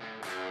awesome week.